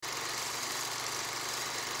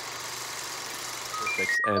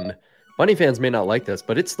topics, and Bunny fans may not like this,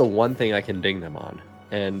 but it's the one thing I can ding them on.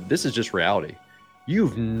 And this is just reality.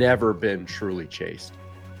 You've never been truly chased,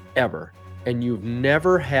 ever. And you've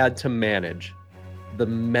never had to manage the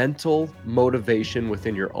mental motivation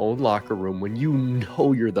within your own locker room when you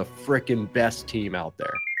know you're the frickin' best team out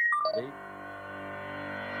there.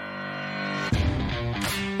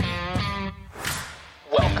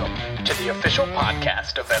 Welcome to the official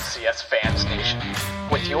podcast of FCS Fans Nation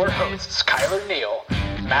with your hosts Kyler Neal,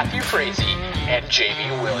 Matthew Frazee, and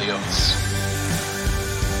Jamie Williams.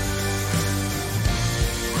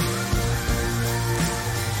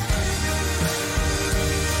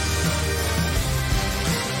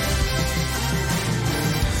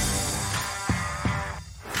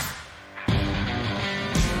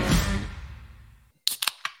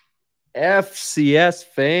 FCS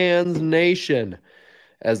Fans Nation.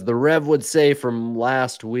 As the Rev would say from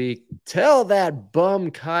last week, tell that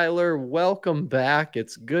bum Kyler, welcome back.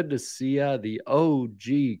 It's good to see ya. The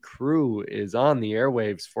OG crew is on the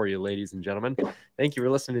airwaves for you, ladies and gentlemen. Thank you for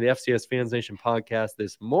listening to the FCS Fans Nation podcast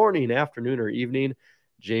this morning, afternoon, or evening.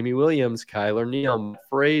 Jamie Williams, Kyler Neal,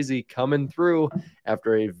 Frazee coming through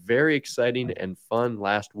after a very exciting and fun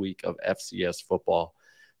last week of FCS football.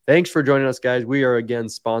 Thanks for joining us, guys. We are again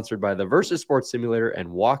sponsored by the Versus Sports Simulator and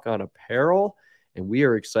Walk On Apparel. And we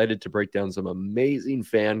are excited to break down some amazing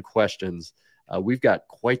fan questions. We've got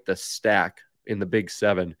quite the stack in the Big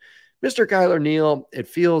Seven. Mr. Kyler Neal, it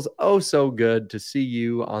feels oh so good to see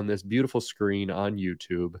you on this beautiful screen on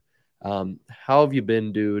YouTube. How have you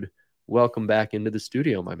been, dude? Welcome back into the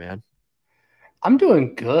studio, my man. I'm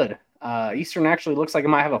doing good. Eastern actually looks like it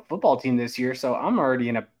might have a football team this year, so I'm already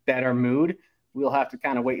in a better mood. We'll have to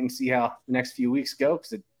kind of wait and see how the next few weeks go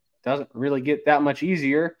because it doesn't really get that much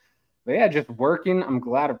easier. But yeah, just working. I'm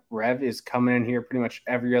glad Rev is coming in here pretty much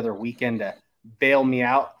every other weekend to bail me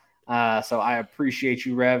out. So I appreciate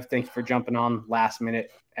you, Rev. Thank you for jumping on last minute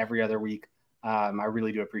every other week. I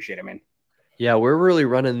really do appreciate it, man. Yeah, we're really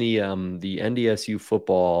running the NDSU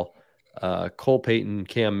football Cole Payton,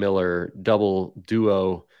 Cam Miller double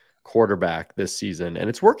duo quarterback this season, and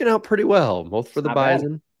it's working out pretty well, both for the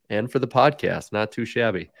Bison and for the podcast. Not too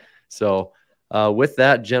shabby. So with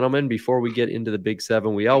that, gentlemen, before we get into the Big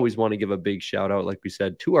Seven, we always want to give a big shout out, like we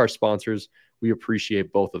said, to our sponsors. We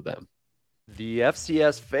appreciate both of them. The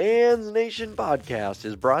FCS Fans Nation podcast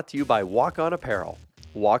is brought to you by Walk On Apparel.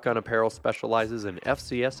 Walk On Apparel specializes in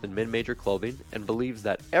FCS and mid-major clothing and believes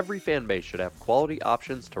that every fan base should have quality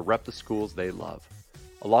options to rep the schools they love.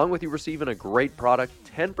 Along with you receiving a great product,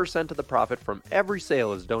 10% of the profit from every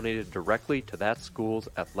sale is donated directly to that school's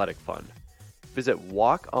athletic fund. Visit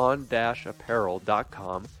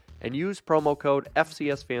walkon-apparel.com and use promo code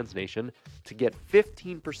FCSFansNation to get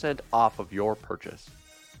 15% off of your purchase.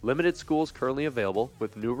 Limited schools currently available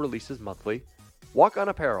with new releases monthly. Walk On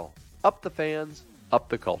Apparel. Up the fans, up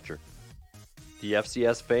the culture. The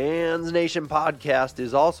FCS Fans Nation podcast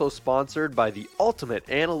is also sponsored by the ultimate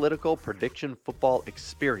analytical prediction football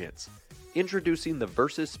experience. Introducing the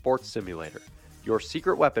Versus Sports Simulator, your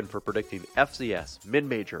secret weapon for predicting FCS,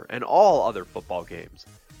 mid-major, and all other football games.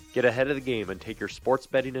 Get ahead of the game and take your sports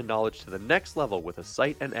betting and knowledge to the next level with a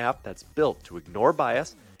site and app that's built to ignore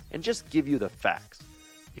bias and just give you the facts.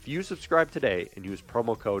 If you subscribe today and use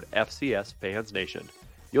promo code FCSFansNation,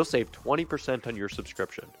 you'll save 20% on your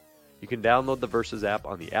subscription. You can download the Versus app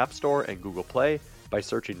on the App Store and Google Play by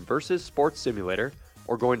searching Versus Sports Simulator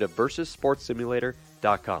or going to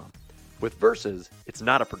versussportssimulator.com. With Versus, it's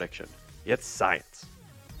not a prediction. It's science.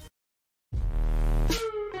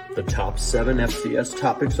 The top 7 FCS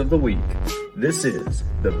topics of the week. This is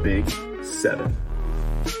the Big 7.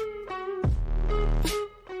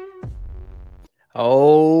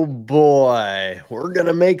 Oh boy, we're going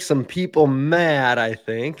to make some people mad, I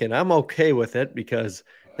think, and I'm okay with it because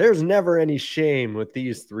there's never any shame with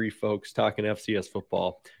these three folks talking FCS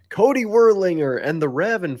football. Cody Werlinger and the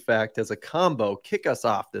Rev, in fact, as a combo, kick us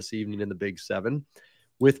off this evening in the Big 7.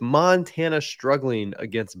 With Montana struggling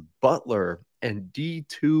against Butler and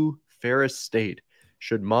D2 Ferris State,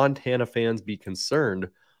 should Montana fans be concerned?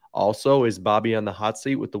 Also, is Bobby on the hot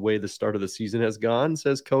seat with the way the start of the season has gone,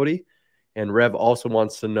 says Cody. And Rev also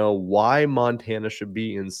wants to know why Montana should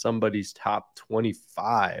be in somebody's top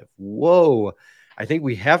 25. Whoa. I think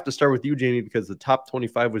we have to start with you, Jamie, because the top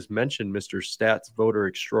 25 was mentioned, Mr. Stats Voter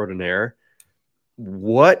Extraordinaire.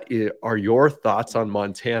 What are your thoughts on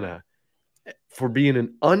Montana for being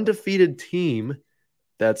an undefeated team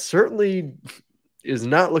that certainly is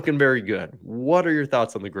not looking very good? What are your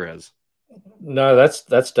thoughts on the Griz? No,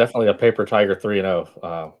 that's definitely a paper tiger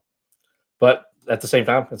 3-0. But at the same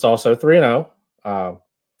time, it's also 3-0.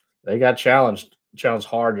 They got challenged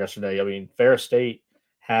hard yesterday. I mean, Ferris State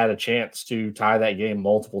had a chance to tie that game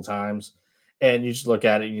multiple times. And you just look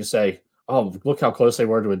at it and you say, oh, look how close they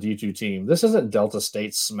were to a D2 team. This isn't Delta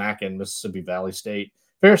State smacking Mississippi Valley State.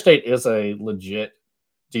 Ferris State is a legit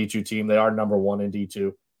D2 team. They are number one in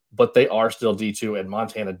D2, but they are still D2, and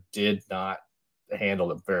Montana did not handle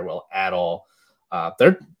them very well at all.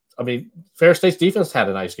 Ferris State's defense had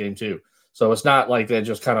a nice game too. So it's not like they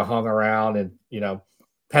just kind of hung around and,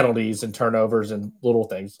 penalties and turnovers and little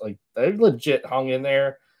things. Like, they legit hung in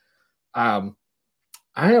there. I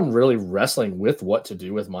am really wrestling with what to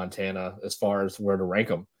do with Montana as far as where to rank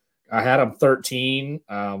them. I had them 13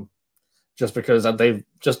 just because they've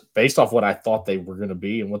just based off what I thought they were going to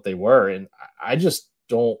be and what they were. And I just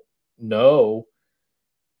don't know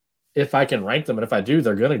if I can rank them. And if I do,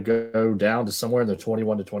 they're going to go down to somewhere in the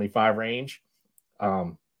 21 to 25 range.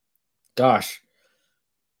 Gosh,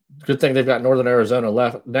 good thing they've got Northern Arizona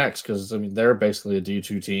left next, because they're basically a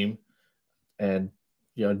D2 team. And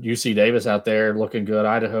UC Davis out there looking good,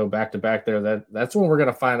 Idaho back to back there. That's when we're going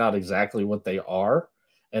to find out exactly what they are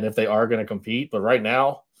and if they are going to compete. But right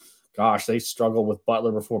now, gosh, they struggled with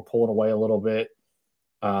Butler before pulling away a little bit.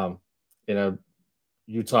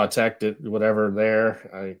 Utah Tech did whatever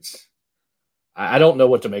there. I don't know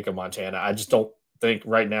what to make of Montana. I just don't think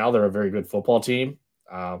right now they're a very good football team.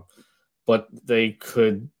 But they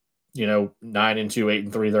could, 9-2,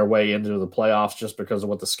 8-3 their way into the playoffs just because of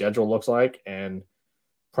what the schedule looks like, and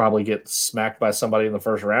probably get smacked by somebody in the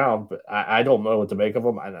first round. But I don't know what to make of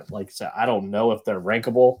them. Like I said, I don't know if they're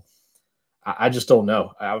rankable. I just don't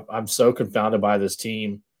know. I'm so confounded by this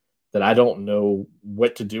team that I don't know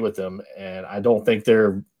what to do with them. And I don't think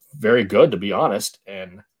they're very good, to be honest.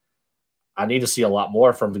 And I need to see a lot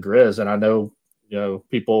more from the Griz. And I know,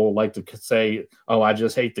 people like to say, oh, I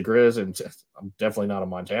just hate the Griz. And I'm definitely not a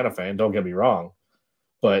Montana fan. Don't get me wrong.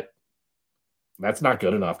 But that's not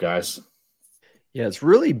good enough, guys. Yeah, it's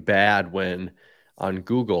really bad when on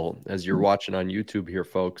Google, as you're watching on YouTube here,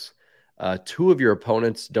 folks, two of your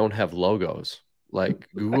opponents don't have logos. Like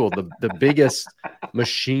Google, the biggest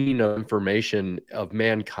machine of information of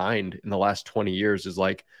mankind in the last 20 years is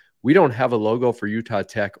like, we don't have a logo for Utah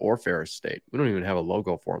Tech or Ferris State. We don't even have a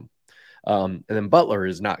logo for them. And then Butler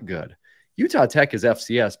is not good. Utah Tech is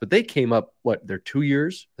FCS, but they came up, they're 2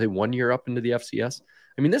 years? They 1 year up into the FCS?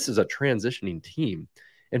 This is a transitioning team.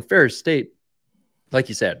 And Ferris State, like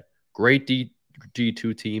you said, great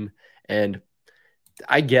D2 team. And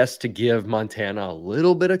I guess to give Montana a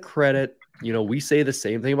little bit of credit, we say the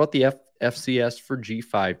same thing about the FCS for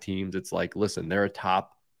G5 teams. It's like, listen, they're a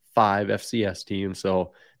top 5 FCS team,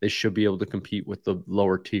 so they should be able to compete with the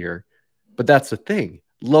lower tier. But that's the thing.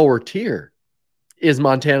 Lower tier. Is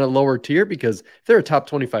Montana lower tier? Because if they're a top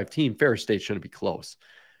 25 team, Ferris State shouldn't be close.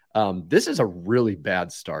 This is a really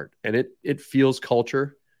bad start, and it feels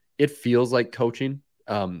culture. It feels like coaching.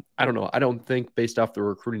 I don't know. I don't think, based off the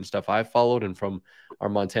recruiting stuff I've followed and from our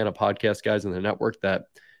Montana podcast guys in the network, that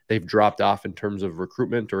they've dropped off in terms of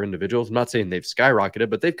recruitment or individuals. I'm not saying they've skyrocketed,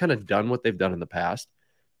 but they've kind of done what they've done in the past.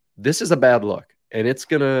 This is a bad look, and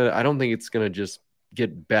I don't think it's going to just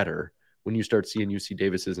get better when you start seeing UC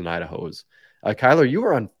Davis's and Idaho's. Kyler, you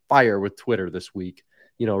were on fire with Twitter this week,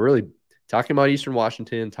 really talking about Eastern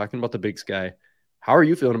Washington, talking about the Big Sky. How are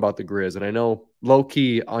you feeling about the Griz? And I know low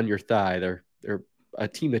key on your thigh, they're a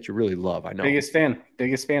team that you really love. I know. Biggest fan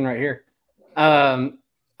right here.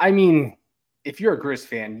 If you're a Griz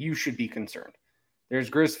fan, you should be concerned.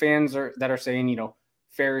 There's Griz fans that are saying,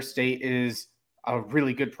 Ferris State is a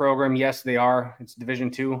really good program. Yes, they are. It's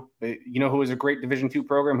Division II. But who is a great Division II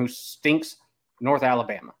program who stinks? North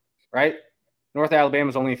Alabama, right? North Alabama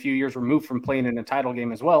is only a few years removed from playing in a title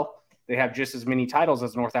game as well. They have just as many titles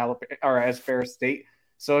as North Alabama or as Ferris State.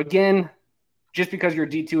 So again, just because you're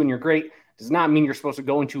D2 and you're great does not mean you're supposed to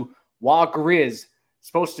go into Griz,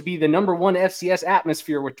 supposed to be the number one FCS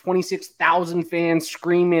atmosphere with 26,000 fans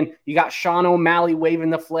screaming. You got Sean O'Malley waving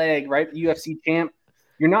the flag, right? The UFC champ.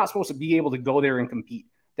 You're not supposed to be able to go there and compete.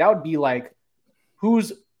 That would be like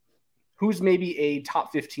who's maybe a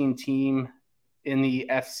top 15 team in the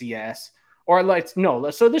FCS, or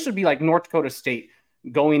so this would be like North Dakota State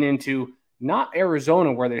going into not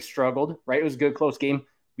Arizona where they struggled, right? It was a good close game.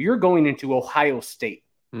 You're going into Ohio State,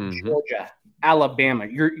 Georgia, Alabama.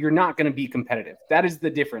 You're not going to be competitive. That is the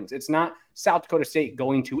difference. It's not South Dakota State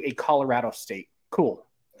going to a Colorado State. Cool.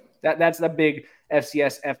 That's the big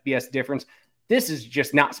FCS, FBS difference. This is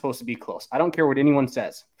just not supposed to be close. I don't care what anyone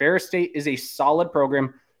says. Ferris State is a solid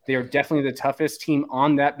program. They are definitely the toughest team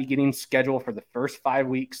on that beginning schedule for the first 5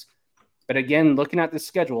 weeks. But again, looking at the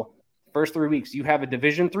schedule, first 3 weeks, you have a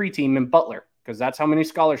Division III team in Butler, because that's how many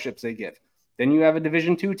scholarships they give. Then you have a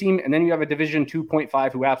Division II team, and then you have a Division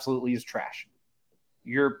 2.5 who absolutely is trash.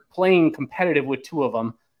 You're playing competitive with 2 of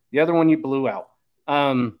them. The other one you blew out.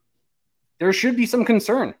 There should be some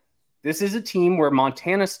concern. This is a team where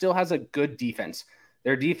Montana still has a good defense.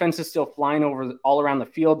 Their defense is still flying over all around the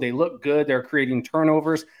field. They look good. They're creating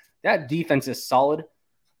turnovers. That defense is solid.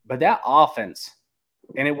 But that offense,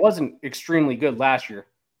 and it wasn't extremely good last year,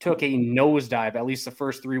 took a nosedive at least the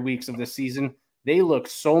first 3 weeks of this season. They look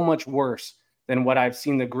so much worse than what I've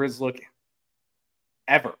seen the Griz look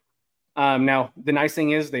ever. Now, the nice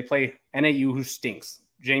thing is they play NAU, who stinks.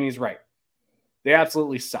 Jamie's right. They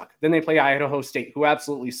absolutely suck. Then they play Idaho State, who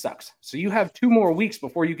absolutely sucks. So you have 2 more weeks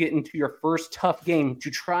before you get into your first tough game to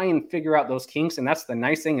try and figure out those kinks. And that's the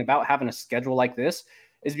nice thing about having a schedule like this,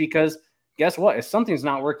 is because guess what? If something's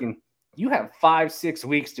not working, you have 5-6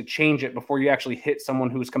 weeks to change it before you actually hit someone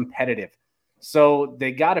who's competitive. So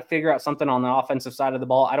they got to figure out something on the offensive side of the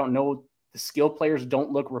ball. I don't know. The skill players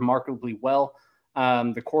don't look remarkably well.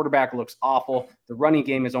 The quarterback looks awful. The running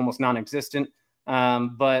game is almost non-existent.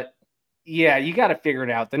 But yeah, you got to figure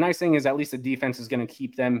it out. The nice thing is at least the defense is going to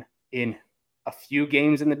keep them in a few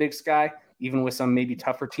games in the Big Sky, even with some maybe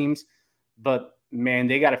tougher teams. But man,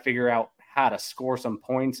 they got to figure out how to score some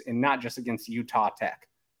points, and not just against Utah Tech.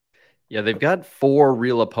 Yeah, they've got 4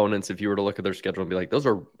 real opponents. If you were to look at their schedule and be like, those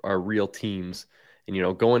are real teams.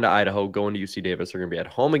 And, going to Idaho, going to UC Davis, they're going to be at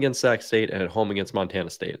home against Sac State and at home against Montana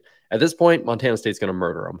State. At this point, Montana State's going to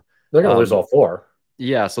murder them. They're going to lose all 4.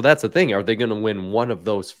 Yeah, so that's the thing. Are they going to win one of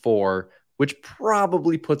those 4, which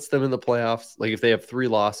probably puts them in the playoffs? Like if they have 3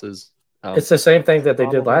 losses. It's the same thing that they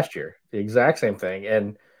did last year. The exact same thing.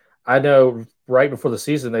 And I know right before the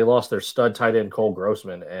season, they lost their stud tight end, Cole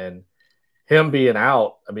Grossman. And him being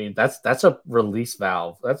out, I mean, that's a release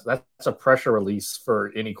valve. That's a pressure release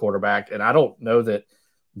for any quarterback. And I don't know that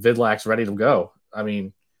Vidlak's ready to go. I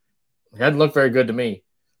mean, he hadn't looked very good to me.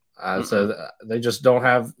 So they just don't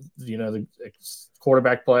have, the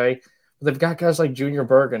quarterback play. But they've got guys like Junior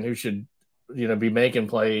Bergen who should, be making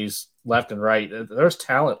plays left and right. There's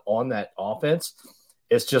talent on that offense.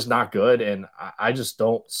 It's just not good. And I just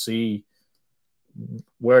don't see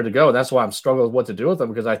where to go. And that's why I'm struggling with what to do with them,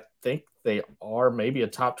 because I think they are maybe a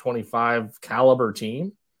top 25 caliber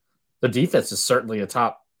team. The defense is certainly a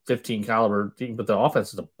top 15 caliber team, but the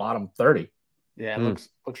offense is a bottom 30. Yeah, it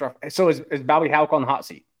looks rough. So is Bobby Houck on the hot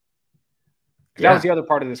seat? Yeah. That was the other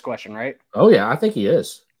part of this question, right? Oh yeah, I think he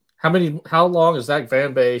is. How long is that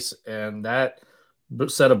fan base and that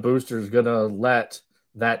set of boosters going to let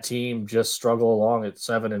that team just struggle along at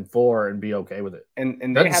 7-4 and be okay with it? And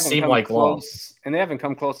they haven't come close. And they haven't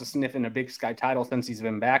come close to sniffing a Big Sky title since he's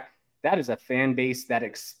been back. That is a fan base that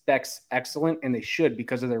expects excellent, and they should,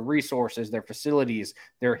 because of their resources, their facilities,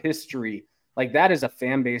 their history. Like, that is a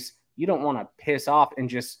fan base you don't want to piss off and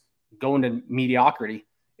just go into mediocrity.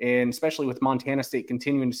 And especially with Montana State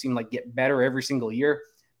continuing to seem like get better every single year,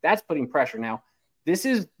 that's putting pressure. Now, this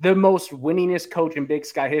is the most winningest coach in Big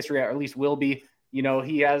Sky history, or at least will be.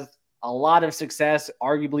 He has a lot of success,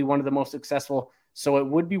 arguably one of the most successful. So it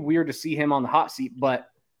would be weird to see him on the hot seat, but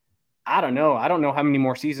I don't know. I don't know how many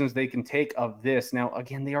more seasons they can take of this. Now,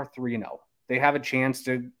 again, they are 3-0. They have a chance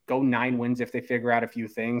to go 9 wins if they figure out a few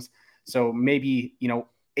things. So maybe,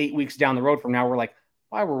 8 weeks down the road from now, we're like,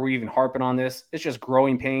 why were we even harping on this? It's just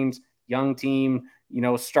growing pains, young team,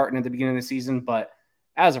 starting at the beginning of the season. But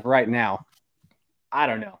as of right now, I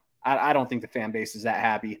don't know. I don't think the fan base is that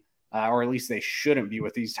happy, or at least they shouldn't be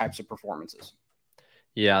with these types of performances.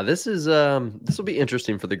 Yeah, this will be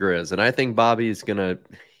interesting for the Griz. And I think Bobby's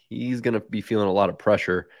he's going to be feeling a lot of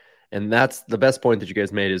pressure. And that's the best point that you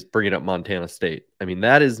guys made, is bringing up Montana State. I mean,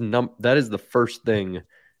 that is the first thing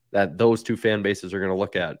that those 2 fan bases are going to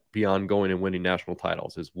look at beyond going and winning national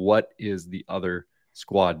titles, is what is the other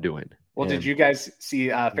squad doing? Well, did you guys see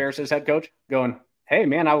Ferris's head coach going, hey,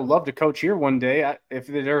 man, I would love to coach here one day. If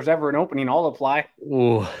there's ever an opening, I'll apply.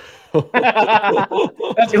 Ooh. That's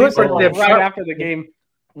what he said right after the game.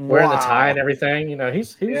 Wearing the tie and everything. He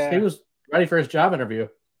was ready for his job interview.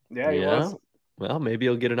 Yeah, he was. Well, maybe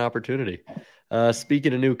he'll get an opportunity.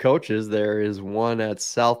 Speaking of new coaches, there is one at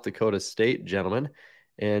South Dakota State, gentlemen.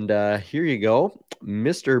 And here you go.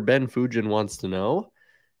 Mr. Ben Fugin wants to know,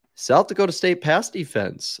 South Dakota State pass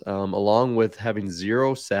defense, along with having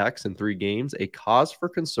 0 sacks in 3 games, a cause for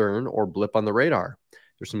concern or blip on the radar?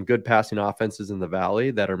 There's some good passing offenses in the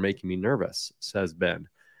Valley that are making me nervous, says Ben.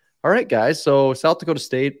 All right, guys. So South Dakota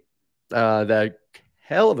State, that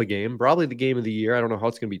hell of a game, probably the game of the year. I don't know how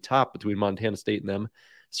it's going to be topped between Montana State and them,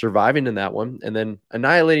 surviving in that one, and then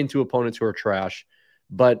annihilating 2 opponents who are trash.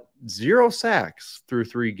 But 0 sacks through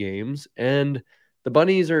 3 games, and the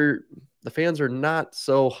fans are not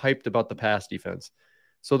so hyped about the pass defense.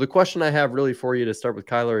 So the question I have really for you to start with,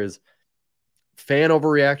 Kyler, is fan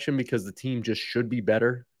overreaction because the team just should be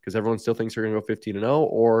better because everyone still thinks they're going to go 15-0,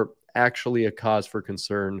 or actually a cause for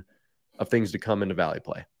concern of things to come into Valley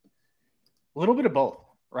play? A little bit of both,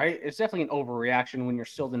 right? It's definitely an overreaction when you're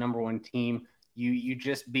still the number one team. You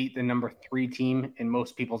just beat the number 3 team in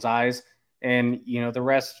most people's eyes, and the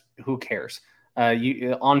rest, who cares?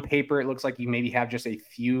 You on paper, it looks like you maybe have just a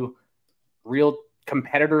few real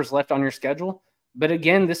competitors left on your schedule. But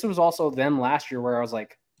again, this was also them last year where I was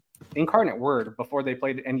like, Incarnate Word, before they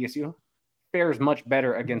played NDSU, fares much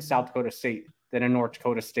better against South Dakota State than a North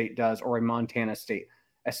Dakota State does, or a Montana State.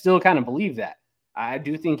 I still kind of believe that. I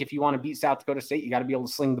do think if you want to beat South Dakota State, you got to be able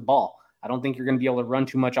to sling the ball. I don't think you're going to be able to run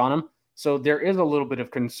too much on them. So there is a little bit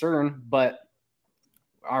of concern, but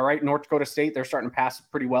all right, North Dakota State, they're starting to pass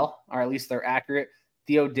pretty well, or at least they're accurate.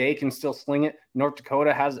 Theo Day can still sling it. North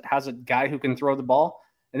Dakota has a guy who can throw the ball.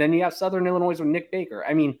 And then you have Southern Illinois with Nick Baker.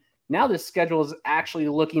 I mean, now this schedule is actually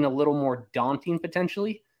looking a little more daunting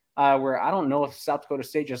potentially, where I don't know if South Dakota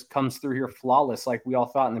State just comes through here flawless like we all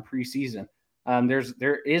thought in the preseason.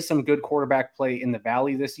 There is some good quarterback play in the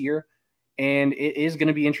Valley this year, and it is going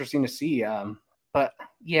to be interesting to see. But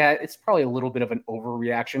yeah, it's probably a little bit of an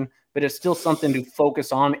overreaction, but it's still something to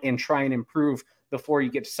focus on and try and improve before you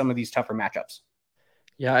get to some of these tougher matchups.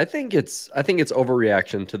 Yeah, I think it's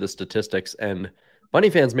overreaction to the statistics, and Bunny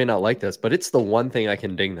fans may not like this, but it's the one thing I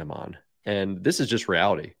can ding them on. And this is just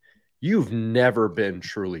reality. You've never been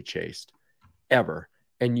truly chased, ever.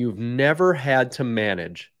 And you've never had to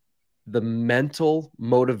manage the mental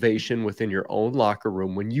motivation within your own locker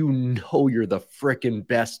room when you know you're the freaking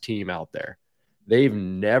best team out there. They've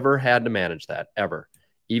never had to manage that, ever.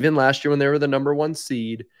 Even last year when they were the number 1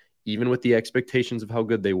 seed, even with the expectations of how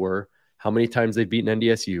good they were, how many times they've beaten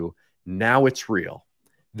NDSU, now it's real.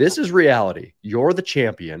 This is reality. You're the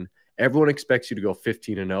champion. Everyone expects you to go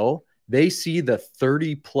 15-0. They see the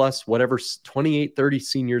 30 plus, whatever, 28, 30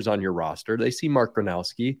 seniors on your roster. They see Mark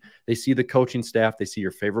Gronowski. They see the coaching staff. They see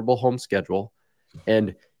your favorable home schedule.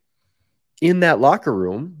 And in that locker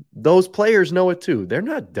room, those players know it too. They're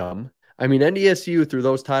not dumb. I mean, NDSU, through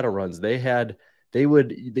those title runs,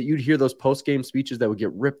 you'd hear those post-game speeches that would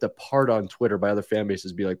get ripped apart on Twitter by other fan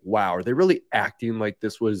bases, be like, wow, are they really acting like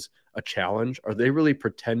this was a challenge? Are they really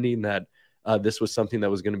pretending that this was something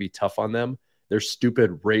that was going to be tough on them? Their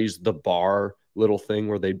stupid raise the bar little thing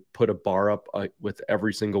where they put a bar up with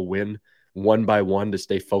every single win one by one to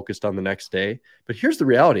stay focused on the next day. But here's the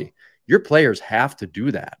reality. Your players have to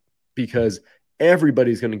do that because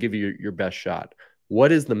everybody's going to give you your best shot.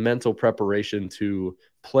 What is the mental preparation to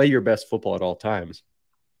play your best football at all times?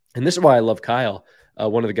 And this is why I love Kyle,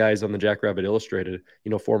 one of the guys on the Jackrabbit Illustrated,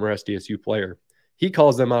 former SDSU player. He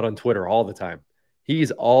calls them out on Twitter all the time.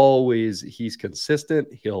 He's consistent.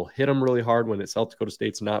 He'll hit them really hard when South Dakota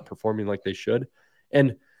State's not performing like they should.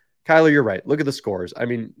 And Kyler, you're right. Look at the scores. I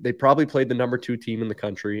mean, they probably played the number 2 team in the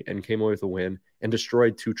country and came away with a win and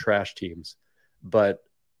destroyed 2 trash teams. But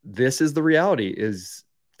this is the reality, is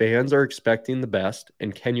fans are expecting the best,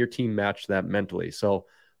 and can your team match that mentally? So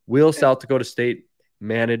will South Dakota State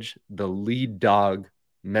manage the lead dog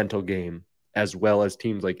mental game as well as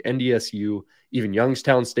teams like NDSU, even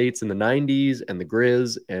Youngstown States in the 90s and the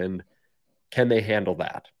Griz, and can they handle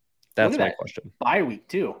that? That's my question. Bye week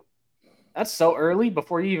too. That's so early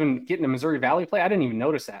before you even get into Missouri Valley play. I didn't even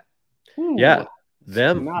notice that. Ooh, yeah,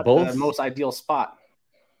 them not both the most ideal spot.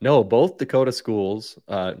 No, both Dakota schools,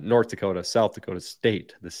 North Dakota, South Dakota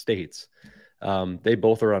State, the states, they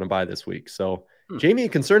both are on a bye this week. So, Jamie, you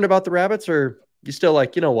concerned about the Rabbits, or you still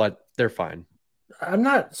like, you know what, they're fine? I'm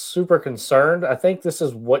not super concerned. I think this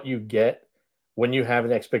is what you get when you have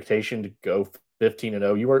an expectation to go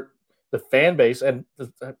 15-0. You are the fan base, and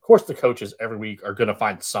of course the coaches every week are going to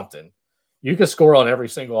find something. You can score on every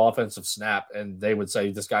single offensive snap, and they would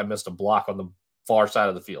say this guy missed a block on the far side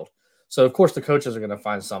of the field. So, of course, the coaches are going to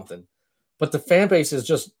find something. But the fan base is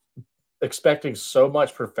just expecting so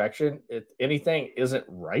much perfection. If anything isn't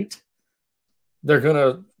right, it's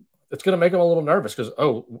going to make them a little nervous because,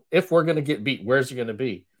 if we're going to get beat, where's he going to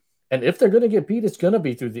be? And if they're going to get beat, it's going to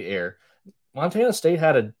be through the air. Montana State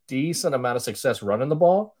had a decent amount of success running the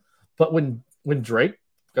ball, but when Drake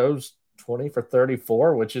goes 20 for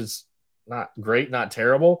 34, which is not great, not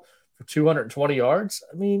terrible, for 220 yards,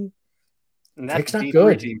 I mean, that's not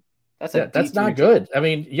good. Team. That's not good. I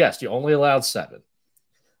mean, yes, you only allowed 7.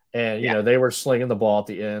 And, you know, they were slinging the ball at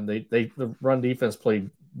the end. The run defense played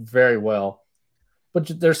very well.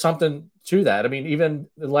 But there's something to that. I mean, even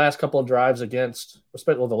the last couple of drives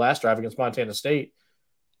the last drive against Montana State,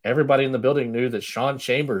 everybody in the building knew that Sean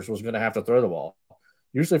Chambers was going to have to throw the ball.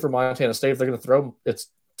 Usually for Montana State, if they're going to throw, it's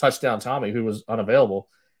touchdown Tommy, who was unavailable.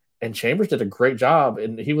 And Chambers did a great job,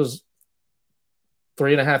 and he was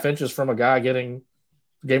 3.5 inches from a guy getting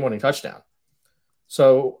game-winning touchdown.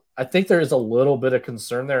 So I think there is a little bit of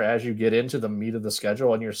concern there as you get into the meat of the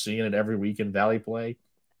schedule, and you're seeing it every week in Valley play.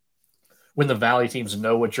 When the Valley teams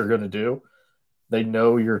know what you're going to do, they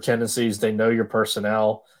know your tendencies, they know your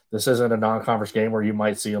personnel. This isn't a non-conference game where you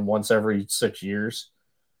might see them once every 6 years.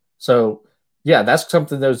 So, yeah, that's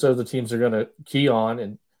something those other teams are going to key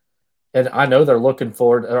on. And I know they're looking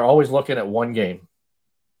forward. They're always looking at one game,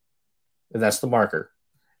 and that's the marker.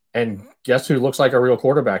 And guess who looks like a real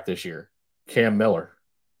quarterback this year? Cam Miller.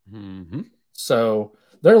 Mm-hmm. So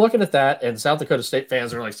they're looking at that, and South Dakota State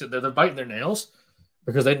fans are like, they're biting their nails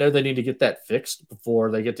because they know they need to get that fixed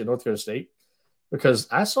before they get to North Dakota State. Because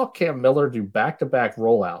I saw Cam Miller do back-to-back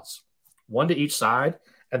rollouts, one to each side,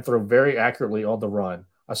 and throw very accurately on the run.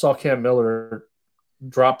 I saw Cam Miller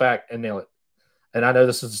drop back and nail it. And I know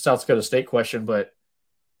this is a South Dakota State question, but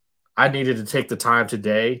I needed to take the time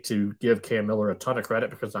today to give Cam Miller a ton of credit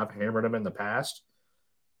because I've hammered him in the past.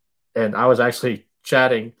 And I was actually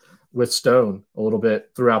chatting with Stone a little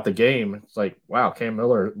bit throughout the game. It's like, wow, Cam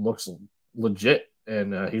Miller looks legit.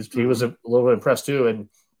 And he was a little bit impressed too. And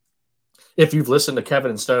if you've listened to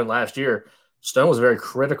Kevin and Stone last year, Stone was very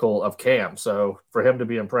critical of Cam. So for him to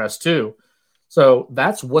be impressed too. So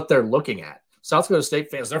that's what they're looking at. South Dakota State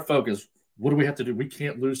fans, their focus, what do we have to do? We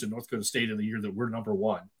can't lose to North Dakota State in the year that we're number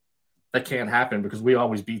one. That can't happen because we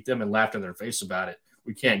always beat them and laughed in their face about it.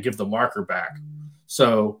 We can't give the marker back.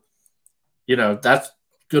 So, that's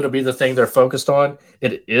going to be the thing they're focused on.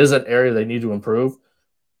 It is an area they need to improve.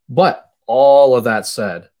 But all of that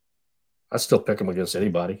said, I still pick them against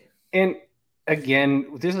anybody. And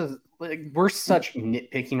again, this is we're such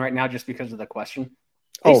nitpicking right now just because of the question.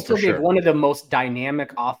 They still gave one of the most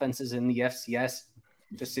dynamic offenses in the FCS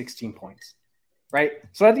to 16 points, right?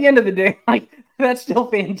 So at the end of the day, that's still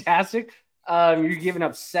fantastic. You're giving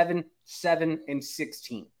up 7, 7, and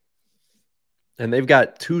 16. And they've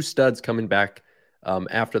got two studs coming back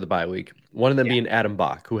after the bye week. One of them being Adam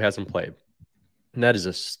Bach, who hasn't played. And that is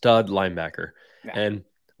a stud linebacker. Yeah. And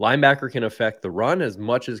linebacker can affect the run as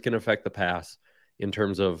much as can affect the pass in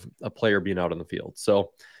terms of a player being out on the field.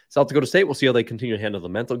 So South Dakota State, we'll see how they continue to handle the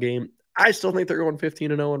mental game. I still think they're going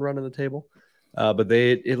 15-0 and running the table. But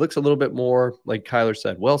it looks a little bit more, like Kyler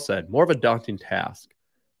said, well said, more of a daunting task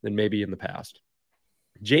than maybe in the past.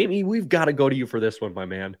 Jamie, we've got to go to you for this one, my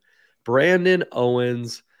man. Brandon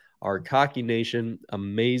Owens, our Cocky Nation,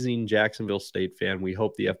 amazing Jacksonville State fan. We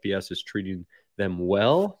hope the FBS is treating them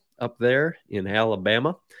well up there in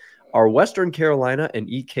Alabama. Are Western Carolina and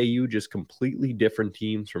EKU just completely different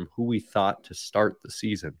teams from who we thought to start the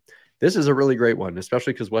season? This is a really great one,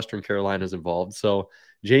 especially because Western Carolina is involved. So,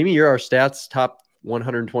 Jamie, you're our stats top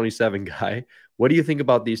 127 guy. What do you think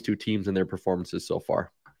about these two teams and their performances so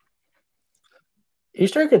far?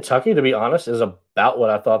 Eastern Kentucky, to be honest, is about what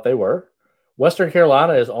I thought they were. Western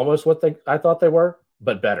Carolina is almost what I thought they were,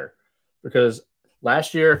 but better. Because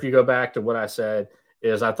last year, if you go back to what I said,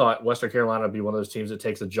 is I thought Western Carolina would be one of those teams that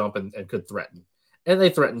takes a jump and could threaten. And they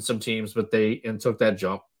threatened some teams, and took that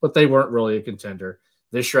jump, but they weren't really a contender.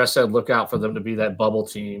 This year I said, look out for them to be that bubble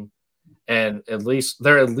team. And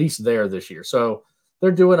they're at least there this year. So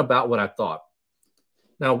they're doing about what I thought.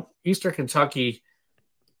 Now, Eastern Kentucky,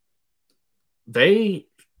 they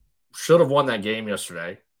should have won that game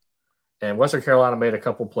yesterday. And Western Carolina made a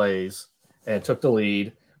couple plays and took the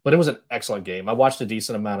lead. But it was an excellent game. I watched a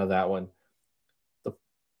decent amount of that one.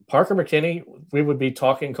 Parker McKinney, we would be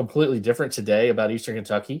talking completely different today about Eastern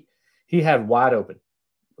Kentucky. He had wide open.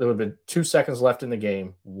 There would have been 2 seconds left in the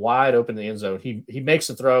game, wide open in the end zone. He makes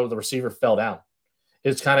the throw. The receiver fell down.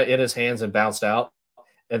 It's kind of in his hands and bounced out,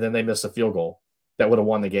 and then they missed a field goal that would have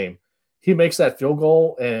won the game. He makes that field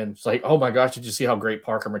goal, and it's like, oh, my gosh, did you see how great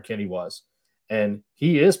Parker McKinney was? And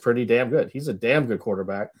he is pretty damn good. He's a damn good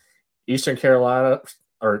quarterback. Eastern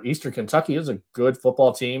Kentucky is a good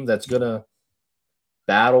football team that's going to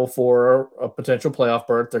battle for a potential playoff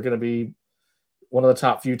berth. They're going to be one of the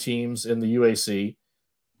top few teams in the UAC.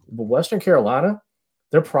 But Western Carolina,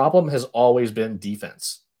 their problem has always been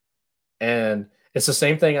defense. And it's the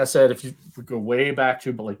same thing I said if you go way back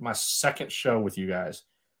to my second show with you guys.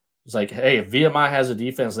 It's like, hey, if VMI has a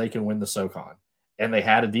defense, they can win the SoCon. And they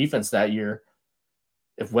had a defense that year.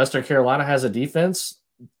 If Western Carolina has a defense,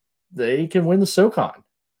 they can win the SoCon.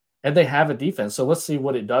 And they have a defense. So let's see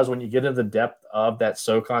what it does when you get into the depth of that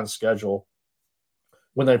SoCon schedule.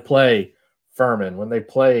 When they play Furman, when they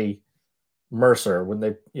play Mercer, when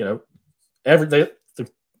they, the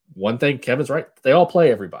one thing, Kevin's right, they all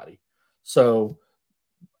play everybody. So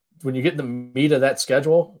when you get in the meat of that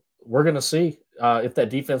schedule, we're going to see if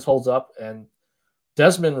that defense holds up. And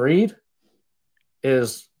Desmond Reed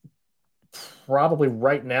is probably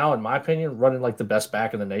right now, in my opinion, running like the best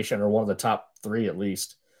back in the nation, or one of the top 3 at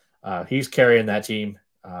least. He's carrying that team.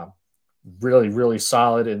 Really, really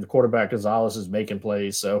solid, and the quarterback Gonzalez is making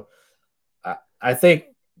plays. So I think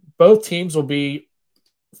both teams will be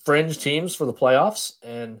fringe teams for the playoffs,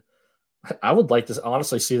 and I would like to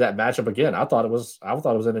honestly see that matchup again. I thought it was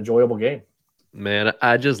an enjoyable game. Man,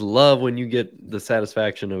 I just love when you get the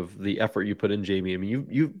satisfaction of the effort you put in, Jamie. I mean,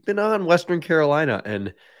 you've been on Western Carolina,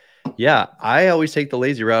 and yeah, I always take the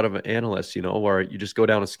lazy route of an analyst, where you just go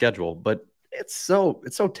down a schedule. But it's so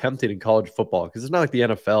tempting in college football because it's not like the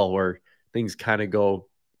NFL where things kind of go,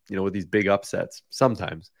 with these big upsets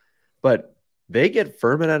sometimes. But they get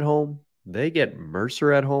Furman at home, they get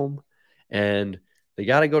Mercer at home, and they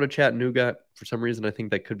got to go to Chattanooga. For some reason, I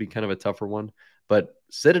think that could be kind of a tougher one. But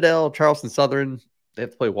Citadel, Charleston Southern, they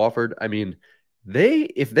have to play Wofford. I mean,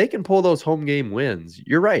 if they can pull those home game wins,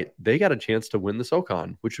 you're right. They got a chance to win the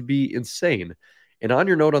SoCon, which would be insane. And on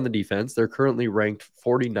your note on the defense, they're currently ranked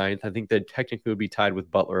 49th. I think they technically would be tied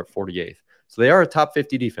with Butler at 48th. So they are a top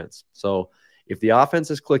 50 defense. So if the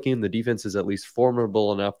offense is clicking, the defense is at least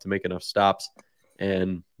formidable enough to make enough stops,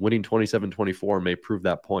 and winning 27-24 may prove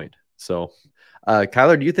that point. So,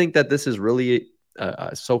 Kyler, do you think that this is really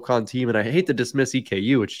a SoCon team? And I hate to dismiss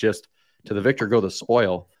EKU. It's just to the victor go the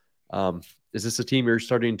spoil. Is this a team you're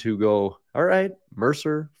starting to go, all right,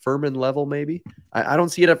 Mercer, Furman level maybe? I don't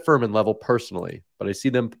see it at Furman level personally, but I see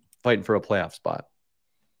them fighting for a playoff spot.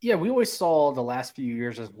 Yeah, we always saw the last few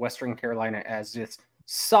years as Western Carolina as this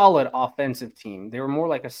solid offensive team. They were more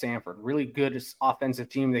like a Samford, really good offensive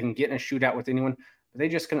team. They can get in a shootout with anyone, but they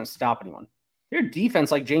just couldn't stop anyone. Their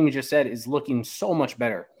defense, like Jamie just said, is looking so much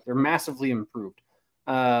better. They're massively improved.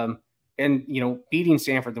 And, beating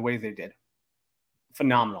Samford the way they did,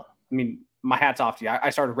 phenomenal. I mean, my hat's off to you. I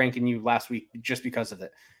started ranking you last week just because of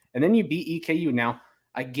it. And then you beat EKU. Now,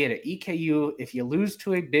 I get it. EKU, if you lose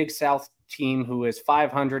to a Big South team who is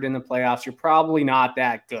 500 in the playoffs, you're probably not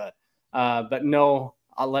that good. But no,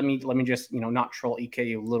 let me just, not troll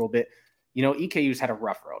EKU a little bit. EKU's had a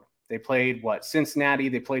rough road. They played Cincinnati,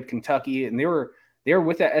 they played Kentucky, and they were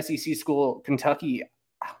with that SEC school, Kentucky.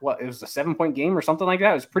 It was a 7-point game or something like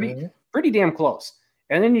that. It was pretty damn close.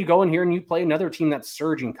 And then you go in here and you play another team that's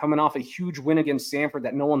surging, coming off a huge win against Samford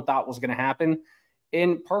that no one thought was going to happen.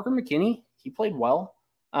 And Parker McKinney, he played well.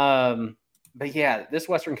 But yeah, this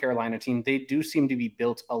Western Carolina team, they do seem to be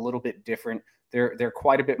built a little bit different. They're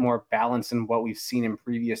quite a bit more balanced than what we've seen in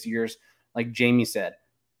previous years. Like Jamie said,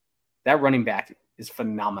 that running back is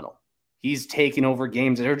phenomenal. He's taking over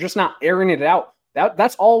games. They're just not airing it out.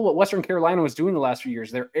 That's all what Western Carolina was doing the last few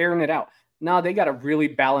years. They're airing it out. Now they got a really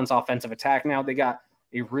balanced offensive attack. Now they got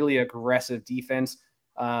a really aggressive defense.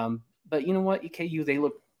 But you know what? EKU,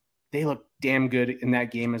 they look damn good in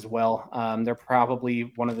that game as well. They're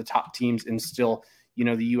probably one of the top teams in still,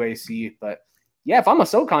 the UAC. But yeah, if I'm a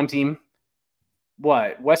SoCon team,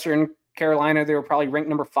 Western Carolina, they were probably ranked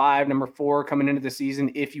number 5, number 4 coming into the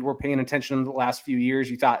season. If you were paying attention in the last few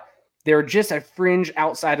years, you thought they were just a fringe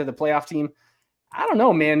outside of the playoff team. I don't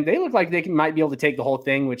know, man. They look like they might be able to take the whole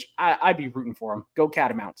thing, which I'd be rooting for them. Go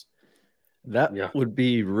Catamounts. That would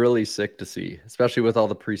be really sick to see, especially with all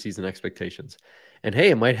the preseason expectations. And hey,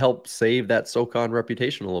 it might help save that SoCon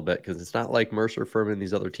reputation a little bit because it's not like Mercer, Furman, and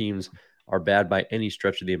these other teams are bad by any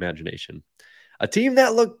stretch of the imagination. A team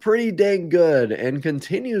that looked pretty dang good and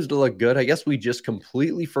continues to look good. I guess we just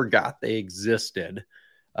completely forgot they existed.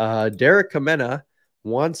 Derek Kamena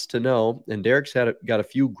wants to know, and Derek's got a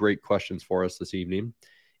few great questions for us this evening.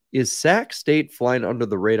 Is Sac State flying under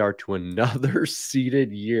the radar to another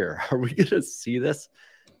seeded year? Are we going to see this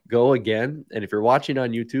go again? And if you're watching on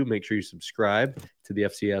YouTube, make sure you subscribe to the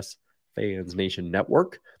FCS Fans Nation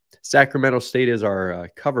Network. Sacramento State is our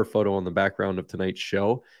cover photo on the background of tonight's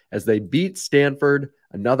show as they beat Stanford,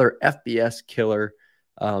 another FBS killer.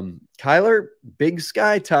 Kyler, Big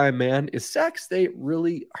Sky time, man. Is Sac State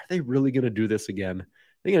are they really going to do this again? Are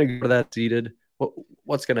they going to go to that seeded?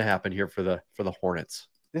 What's going to happen here for the Hornets?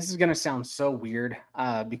 This is going to sound so weird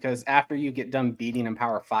because after you get done beating a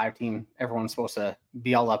Power 5 team, everyone's supposed to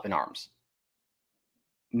be all up in arms.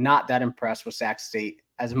 Not that impressed with Sac State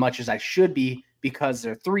as much as I should be because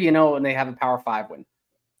they're 3-0 and they have a Power 5 win.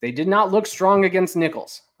 They did not look strong against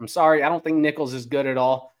Nichols. I'm sorry. I don't think Nichols is good at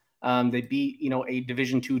all. They beat, a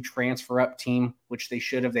Division II transfer up team, which they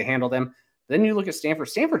should have. They handled them. Then you look at Stanford.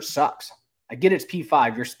 Stanford sucks. I get it's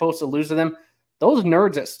P5. You're supposed to lose to them. Those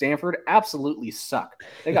nerds at Stanford absolutely suck.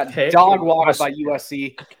 They got dog walked by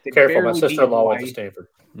USC. Careful, my sister-in-law went to Stanford.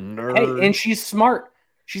 Nerd. Hey, and she's smart.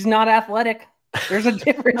 She's not athletic. There's a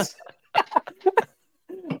difference.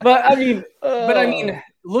 But I mean,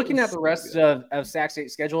 looking at the rest of Sac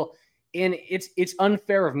State's schedule, And it's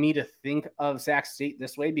unfair of me to think of Sac State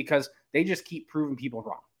this way because they just keep proving people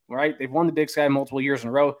wrong, right? They've won the Big Sky multiple years in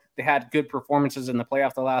a row. They had good performances in the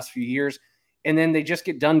playoff the last few years. And then they just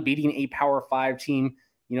get done beating a Power 5 team.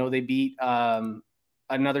 They beat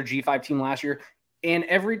another G5 team last year. And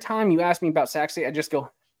every time you ask me about Sac State, I just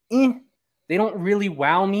go, They don't really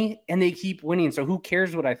wow me, and they keep winning. So who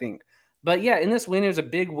cares what I think? But yeah, in this win, it was a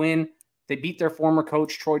big win. They beat their former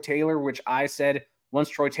coach, Troy Taylor, which I said once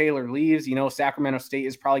Troy Taylor leaves, Sacramento State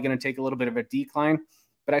is probably going to take a little bit of a decline.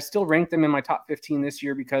 But I still rank them in my top 15 this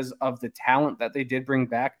year because of the talent that they did bring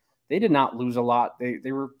back. They did not lose a lot.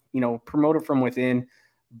 They were, promoted from within.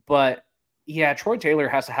 But yeah, Troy Taylor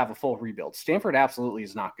has to have a full rebuild. Stanford absolutely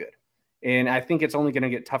is not good. And I think it's only going to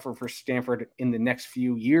get tougher for Stanford in the next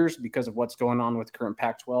few years because of what's going on with current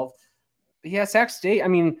Pac-12. But yeah, Sac State,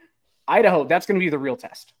 Idaho, that's going to be the real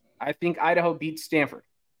test. I think Idaho beats Stanford.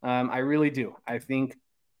 I really do. I think,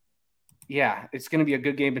 it's going to be a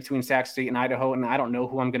good game between Sac State and Idaho, and I don't know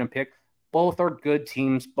who I'm going to pick. Both are good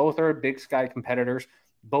teams. Both are Big Sky competitors.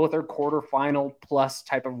 Both are quarterfinal plus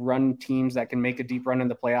type of run teams that can make a deep run in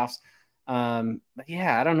the playoffs. But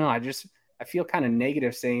yeah, I don't know. I feel kind of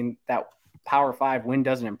negative saying that Power 5 win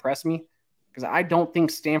doesn't impress me because I don't think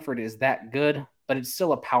Stanford is that good, but it's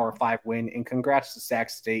still a Power 5 win. And congrats to Sac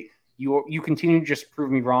State. You continue to just prove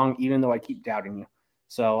me wrong, even though I keep doubting you.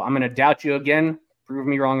 So I'm going to doubt you again, prove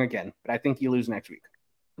me wrong again. But I think you lose next week.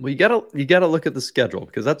 Well, you gotta look at the schedule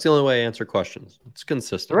because that's the only way I answer questions. It's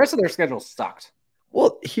consistent. The rest of their schedule sucked.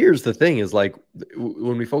 Well, here's the thing is like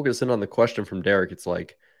when we focus in on the question from Derek, it's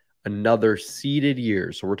like another seeded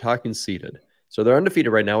year. So we're talking seeded. So they're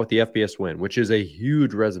undefeated right now with the FBS win, which is a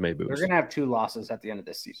huge resume boost. They're going to have 2 losses at the end of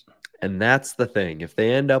this season. And that's the thing. If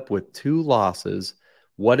they end up with 2 losses,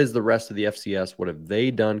 what is the rest of the FCS? What have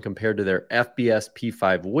they done compared to their FBS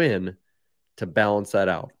P5 win to balance that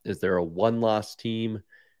out? Is there a 1-loss team,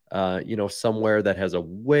 somewhere that has a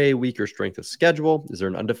way weaker strength of schedule? Is there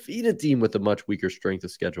an undefeated team with a much weaker strength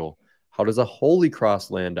of schedule? How does a Holy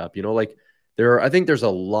Cross land up? I think there's a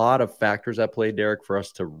lot of factors at play, Derek, for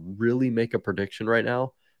us to really make a prediction right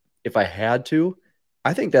now. If I had to,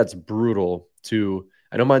 I think that's brutal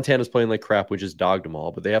I know Montana's playing like crap. We just dogged them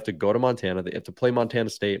all, but they have to go to Montana. They have to play Montana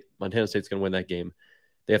State. Montana State's going to win that game.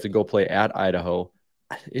 They have to go play at Idaho.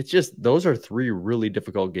 It's just, those are 3 really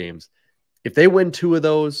difficult games. If they win 2 of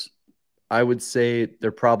those, I would say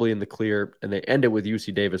they're probably in the clear, and they end it with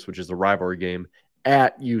UC Davis, which is the rivalry game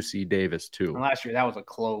at UC Davis too. And last year, that was a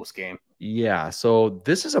close game. Yeah. So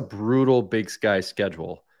this is a brutal Big Sky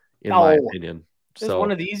schedule, in my opinion. This is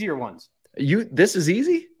one of the easier ones. This is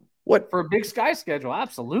easy? What? For a Big Sky schedule,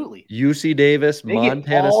 absolutely. UC Davis,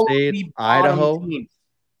 Montana State, Idaho. Teams.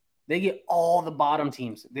 They get all the bottom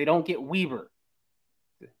teams. They don't get Weber.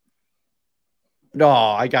 No,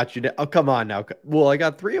 I got you. Oh, come on now. Well, I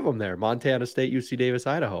got 3 of them there. Montana State, UC Davis,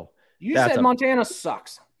 Idaho. You said Montana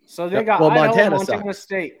sucks. So they got Idaho, Montana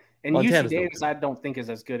State. And UC Davis, I don't think is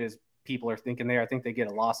as good as people are thinking there. I think they get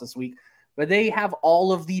a loss this week. But they have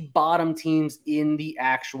all of the bottom teams in the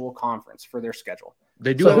actual conference for their schedule.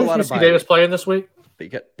 They do have a lot of UC Davis playing this week? They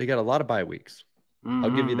got a lot of bye weeks. I'll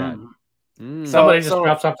give you that. Somebody just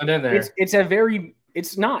dropped something in there.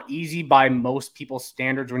 It's not easy by most people's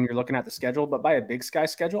standards when you're looking at the schedule, but by a Big Sky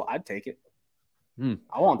schedule, I'd take it.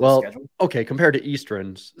 I want the schedule. Okay, compared to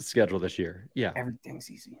Eastern's schedule this year. Yeah. Everything's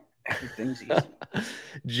easy.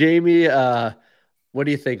 Jamie, what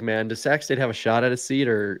do you think, man? Does Sac State have a shot at a seed,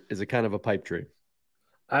 or is it kind of a pipe dream?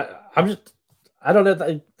 I don't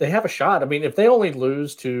know. They have a shot. I mean, if they only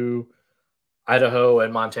lose to Idaho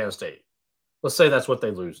and Montana State, let's say that's what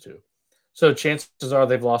they lose to. So chances are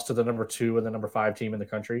they've lost to the number 2 and the number 5 team in the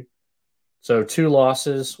country. So 2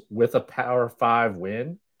 losses with a Power 5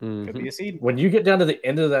 win. Could be a seed. When you get down to the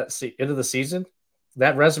end of the season,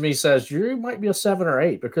 that resume says you might be a 7 or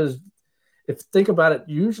 8 because if think about it,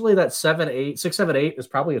 usually that 6, 7, 8 is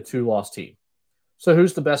probably a 2-loss team. So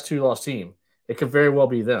who's the best 2-loss team? It could very well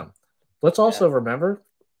be them. Let's also remember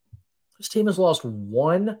this team has lost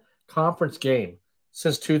 1 conference game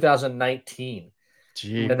since 2019.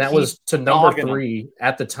 Jeez. And that was to number 3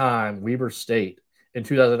 at the time, Weber State, in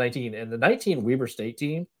 2019. And the 19 Weber State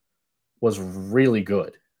team was really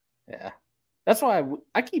good. Yeah. That's why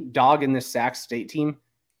I keep dogging this Sac State team.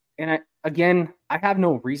 And I have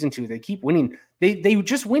no reason to. They keep winning. They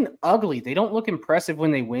just win ugly. They don't look impressive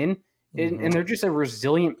when they win. And they're just a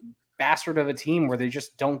resilient bastard of a team where they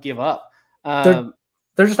just don't give up. They're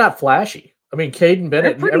just not flashy. I mean, Caden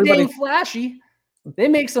Bennett. They're pretty dang flashy. They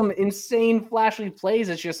make some insane flashy plays.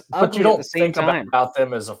 It's just ugly but you don't at the same think time. About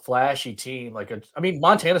them as a flashy team.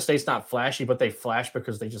 Montana State's not flashy, but they flash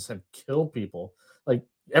because they just have killed people. Like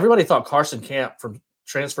everybody thought Carson Camp from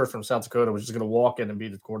transfer from South Dakota was just going to walk in and be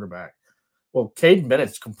the quarterback. Well, Cade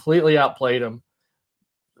Bennett's completely outplayed him.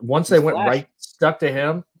 Once they went right, stuck to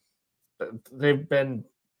him, they've been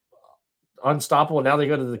unstoppable. Now they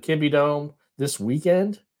go to the Kibbe Dome this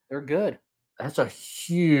weekend. They're good. That's a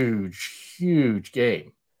huge, huge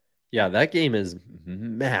game. Yeah, that game is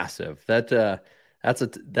massive. That's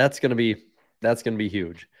gonna be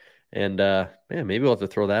huge. And man, maybe we'll have to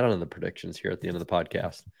throw that on the predictions here at the end of the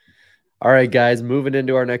podcast. All right, guys, moving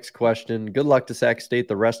into our next question. Good luck to Sac State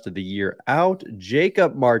the rest of the year out.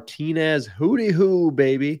 Jacob Martinez, hooty hoo,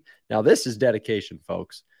 baby. Now, this is dedication,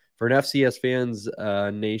 folks. For an FCS Fans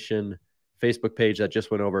Nation Facebook page that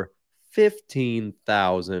just went over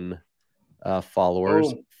 15,000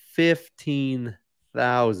 followers. Boom.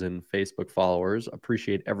 15,000 Facebook followers.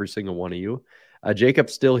 Appreciate every single one of you.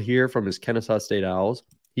 Jacob's still here from his Kennesaw State Owls.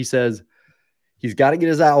 He says he's got to get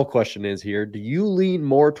his owl question is here. Do you lean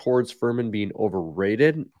more towards Furman being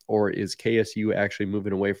overrated, or is KSU actually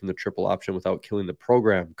moving away from the triple option without killing the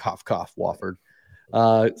program? Cough, cough, Wofford.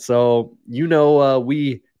 So,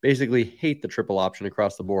 we basically hate the triple option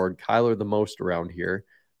across the board. Kyler the most around here.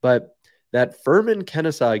 But that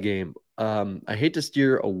Furman-Kennesaw game, I hate to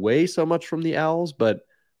steer away so much from the Owls, but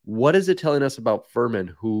what is it telling us about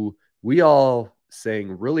Furman, who we all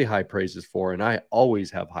saying really high praises for, and I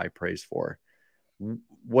always have high praise for?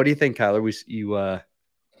 What do you think, Kyler?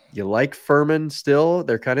 You like Furman still?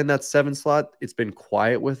 They're kind of in that 7 slot. It's been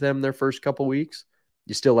quiet with them their first couple weeks.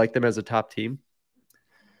 You still like them as a top team?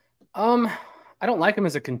 I don't like them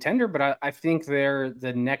as a contender, but I think they're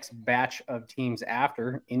the next batch of teams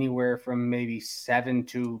after, anywhere from maybe 7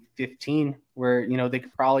 to 15, where, they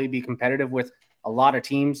could probably be competitive with a lot of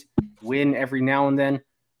teams, win every now and then.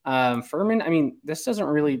 Furman, this doesn't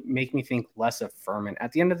really make me think less of Furman.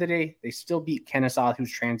 At the end of the day, they still beat Kennesaw,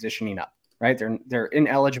 who's transitioning up, right? They're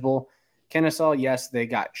ineligible. Kennesaw, yes, they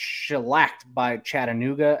got shellacked by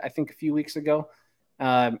Chattanooga, I think, a few weeks ago.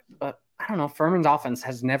 But I don't know. Furman's offense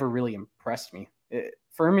has never really impressed me.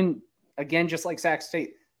 Furman, again, just like Sac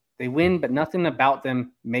State, they win, but nothing about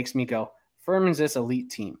them makes me go, Furman's this elite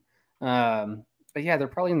team. But yeah, they're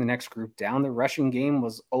probably in the next group down. The rushing game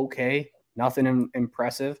was okay. Nothing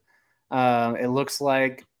impressive. It looks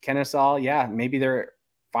like Kennesaw, maybe they're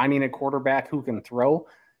finding a quarterback who can throw.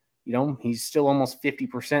 He's still almost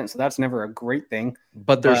 50%, so that's never a great thing.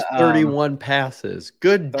 But there's 31 passes.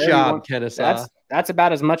 Good 31, job, Kennesaw. That's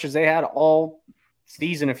about as much as they had all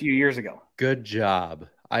season a few years ago. Good job.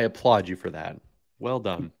 I applaud you for that. Well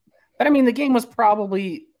done. But, the game was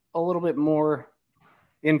probably a little bit more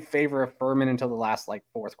in favor of Furman until the last,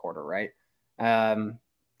 fourth quarter, right?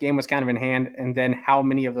 Game was kind of in hand, and then how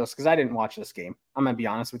many of those – because I didn't watch this game. I'm going to be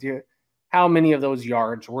honest with you. How many of those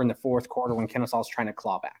yards were in the fourth quarter when Kennesaw was trying to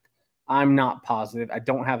claw back? I'm not positive. I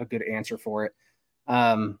don't have a good answer for it.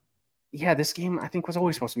 This game I think was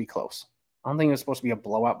always supposed to be close. I don't think it was supposed to be a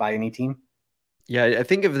blowout by any team. Yeah, I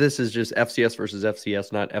think of this as just FCS versus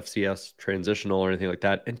FCS, not FCS transitional or anything like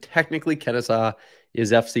that. And technically Kennesaw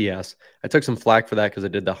is FCS. I took some flack for that because I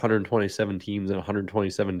did the 127 teams in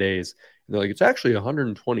 127 days. And they're like, it's actually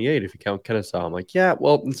 128 if you count Kennesaw. I'm like, yeah,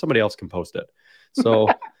 well, somebody else can post it. So,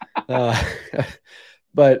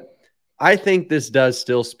 but I think this does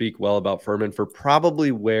still speak well about Furman for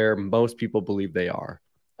probably where most people believe they are.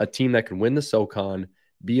 A team that can win the SoCon,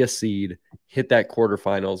 be a seed, hit that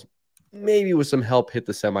quarterfinals, maybe with some help hit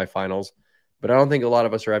the semifinals. But I don't think a lot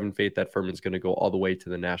of us are having faith that Furman's going to go all the way to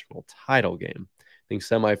the national title game. I think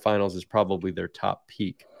semifinals is probably their top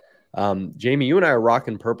peak. Jamie, you and I are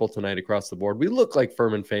rocking purple tonight across the board. We look like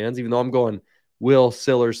Furman fans, even though I'm going Will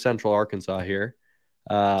Sillers, Central Arkansas here.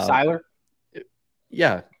 Siler?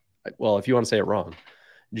 Yeah. Well, if you want to say it wrong.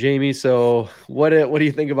 Jamie, so what do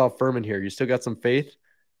you think about Furman here? You still got some faith?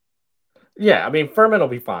 Yeah, Furman will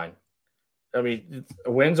be fine. A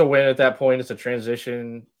win's a win at that point. It's a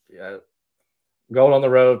transition. Going on the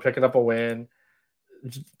road, picking up a win,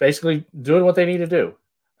 just basically doing what they need to do.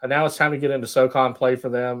 And now it's time to get into SoCon play for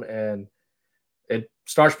them, and it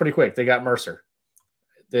starts pretty quick. They got Mercer,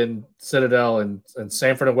 then Citadel and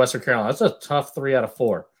Sanford and Western Carolina. That's a tough 3 out of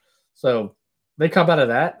 4. So they come out of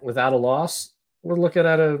that without a loss. We're looking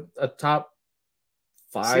at a top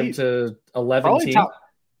 5 to 11 team.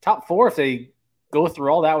 Top 4 if they go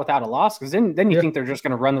through all that without a loss, because then you think they're just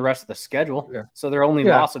going to run the rest of the schedule. Yeah. So their only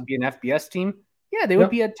loss would be an FBS team. Yeah, they would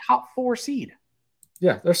be a top 4 seed.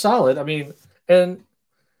 Yeah, they're solid. And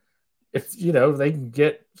if they can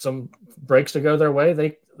get some breaks to go their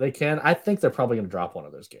way, they can. I think they're probably going to drop one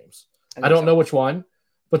of those games. I don't know which one,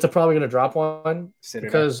 but they're probably going to drop one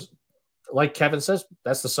because, like Kevin says,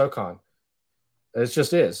 that's the SoCon. It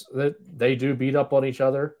just is. They do beat up on each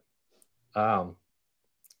other.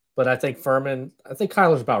 But I think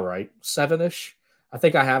Kyler's about right. 7-ish. I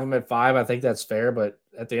think I have him at 5. I think that's fair. But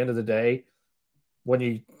at the end of the day, when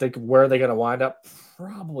you think where are they going to wind up,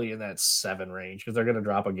 probably in that 7 range because they're going to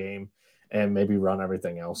drop a game and maybe run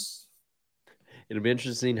everything else. It'll be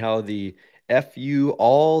interesting how the FU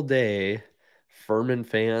all day Furman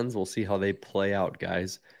fans, we'll see how they play out,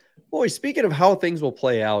 guys. Boy, speaking of how things will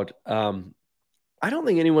play out, I don't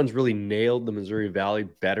think anyone's really nailed the Missouri Valley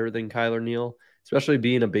better than Kyler Neal, especially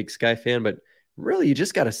being a Big Sky fan, but really you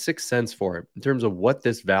just got a sixth sense for it in terms of what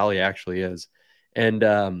this valley actually is.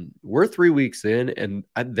 And we're 3 weeks in, and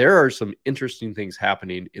there are some interesting things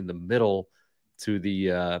happening in the middle to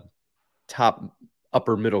the top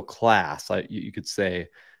upper middle class, you could say,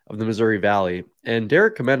 of the Missouri Valley. And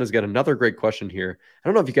Derek Comenda's got another great question here. I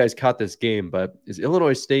don't know if you guys caught this game, but is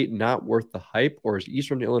Illinois State not worth the hype, or is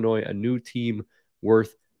Eastern Illinois a new team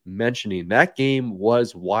worth mentioning? That game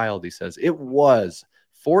was wild, he says. It was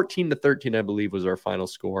 14-13, I believe, was our final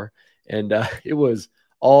score. And it was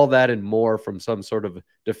all that and more from some sort of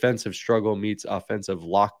defensive struggle meets offensive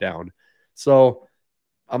lockdown. So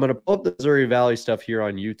I'm going to pull up the Missouri Valley stuff here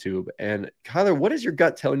on YouTube. And Kyler, what is your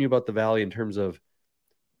gut telling you about the Valley in terms of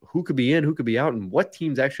who could be in, who could be out, and what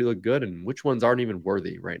teams actually look good and which ones aren't even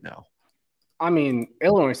worthy right now? I mean,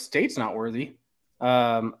 Illinois State's not worthy.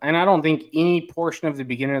 And I don't think any portion of the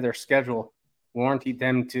beginning of their schedule warranted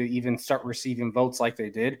them to even start receiving votes like they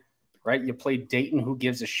did, right? You play Dayton, who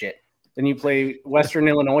gives a shit. Then you play Western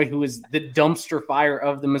Illinois, who is the dumpster fire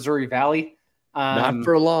of the Missouri Valley. Not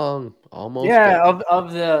for long, almost. Yeah,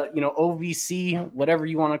 of the OVC, whatever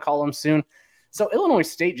you want to call them soon. So Illinois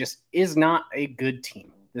State just is not a good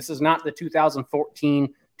team. This is not the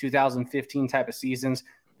 2014, 2015 type of seasons.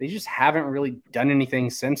 They just haven't really done anything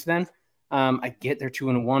since then. I get they're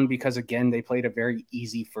 2-1 because, again, they played a very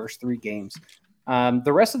easy first 3 games.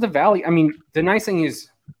 The rest of the Valley, I mean, the nice thing is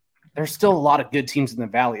there's still a lot of good teams in the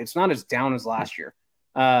Valley. It's not as down as last year.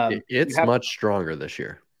 It's much stronger this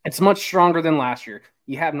year. It's much stronger than last year.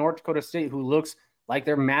 You have North Dakota State, who looks like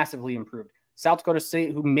they're massively improved. South Dakota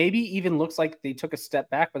State, who maybe even looks like they took a step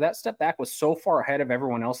back, but that step back was so far ahead of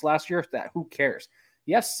everyone else last year that who cares?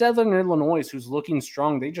 You have Southern Illinois, who's looking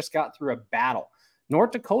strong. They just got through a battle.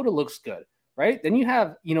 North Dakota looks good, right? Then you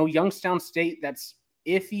have, Youngstown State that's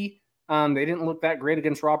iffy. They didn't look that great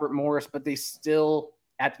against Robert Morris, but they still,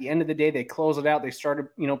 at the end of the day, they close it out. They started,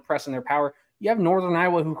 pressing their power. You have Northern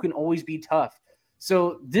Iowa, who can always be tough.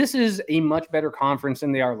 So this is a much better conference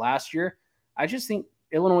than they are last year. I just think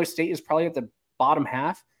Illinois State is probably at the bottom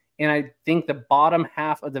half, and I think the bottom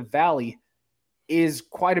half of the Valley is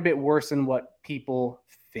quite a bit worse than what people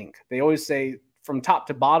think. They always say from top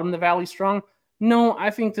to bottom the Valley's strong. No,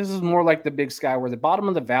 I think this is more like the Big Sky, where the bottom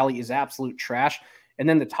of the Valley is absolute trash, and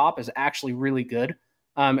then the top is actually really good.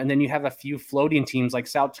 And then you have a few floating teams like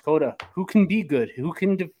South Dakota who can be good, who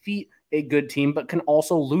can defeat a good team, but can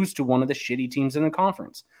also lose to one of the shitty teams in the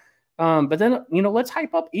conference. But then, let's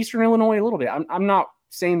hype up Eastern Illinois a little bit. I'm not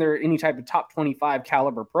saying they're any type of top 25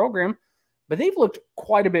 caliber program, but they've looked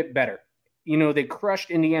quite a bit better. They crushed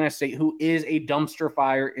Indiana State, who is a dumpster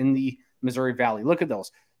fire in the Missouri Valley. Look at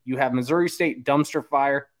those. You have Missouri State, dumpster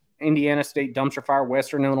fire, Indiana State, dumpster fire,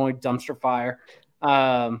 Western Illinois, dumpster fire.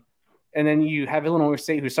 And then you have Illinois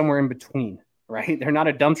State, who's somewhere in between, right? They're not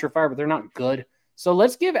a dumpster fire, but they're not good. So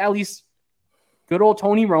let's give at least good old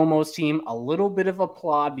Tony Romo's team a little bit of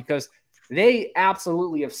applaud, because they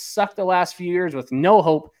absolutely have sucked the last few years with no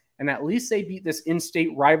hope, and at least they beat this in-state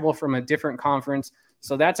rival from a different conference.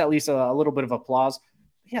 So that's at least a little bit of applause.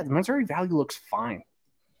 Yeah, the Missouri Valley looks fine.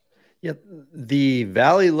 Yeah, the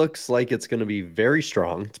Valley looks like it's going to be very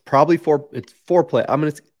strong. It's probably 4 play. I'm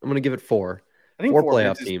going to give it 4. I think 4 4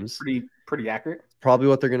 playoff teams. Pretty accurate. Probably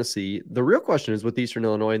what they're going to see. The real question is with Eastern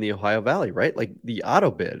Illinois and the Ohio Valley, right? Like the auto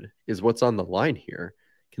bid is what's on the line here.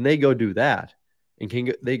 Can they go do that? And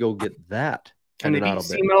can they go get that? Can they beat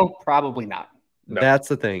SEMO? Probably not. No. That's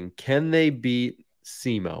the thing. Can they beat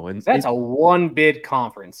SEMO? And that's a one bid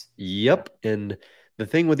conference. Yep. And the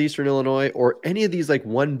thing with Eastern Illinois or any of these like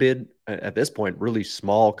one bid at this point, really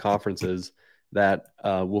small conferences that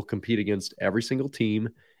will compete against every single team,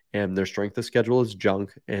 and their strength of schedule is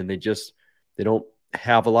junk, and they don't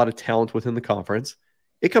have a lot of talent within the conference.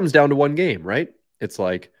 It comes down to one game, right? It's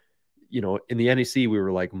like, in the NEC, we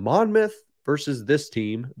were like Monmouth versus this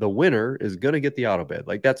team. The winner is going to get the auto bid.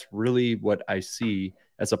 Like that's really what I see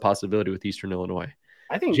as a possibility with Eastern Illinois.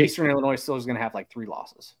 I think Eastern Illinois still is going to have like 3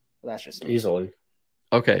 losses. That's just easily.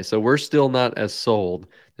 Okay, so we're still not as sold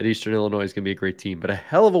that Eastern Illinois is going to be a great team, but a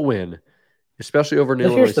hell of a win, especially over an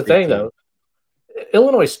Illinois. Here's the thing, though.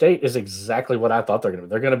 Illinois State is exactly what I thought they're going to be.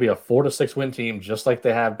 They're going to be a 4 to 6 win team, just like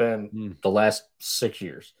they have been the last 6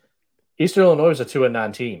 years. Eastern Illinois is a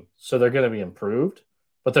 2-9 team, so they're going to be improved,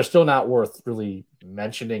 but they're still not worth really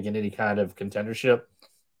mentioning in any kind of contendership.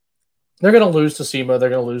 They're going to lose to SEMO. They're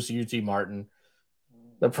going to lose to UT Martin.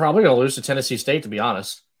 They're probably going to lose to Tennessee State, to be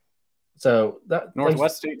honest. So that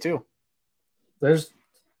Northwest State too. There's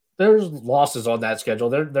losses on that schedule.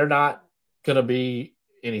 They're not going to be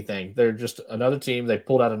anything. They're just another team. They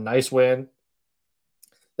pulled out a nice win.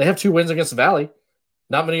 They have 2 wins against the Valley.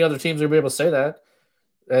 Not many other teams are going to be able to say that.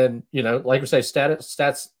 And, like we say,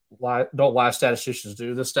 stats don't lie, statisticians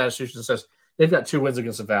do. This statistician says they've got 2 wins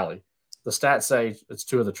against the Valley. The stats say it's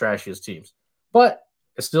 2 of the trashiest teams. But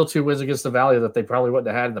it's still 2 wins against the Valley that they probably wouldn't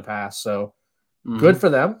have had in the past. So good for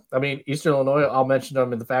them. I mean, Eastern Illinois, I'll mention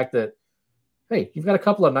them in the fact that, hey, you've got a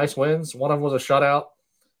couple of nice wins. One of them was a shutout.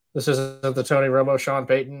 This isn't the Tony Romo, Sean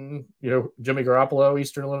Payton, Jimmy Garoppolo,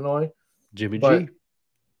 Eastern Illinois. Jimmy but G.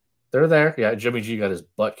 They're there. Yeah, Jimmy G got his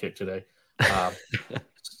butt kicked today.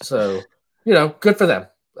 So, good for them.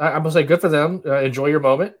 I'm going to say good for them. Enjoy your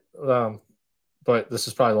moment. But this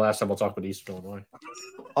is probably the last time we'll talk about Eastern Illinois.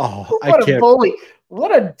 Oh, what a bully.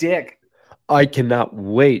 What a dick. I cannot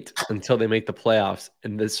wait until they make the playoffs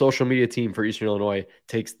and the social media team for Eastern Illinois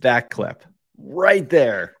takes that clip right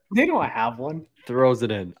there. They don't have one. Throws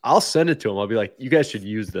it in. I'll send it to them. I'll be like, you guys should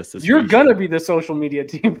use this. You're going to be the social media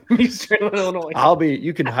team from Eastern Illinois.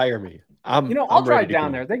 You can hire me. I'll drive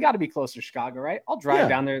down there. They got to be close to Chicago, right? I'll drive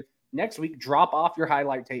down there next week, drop off your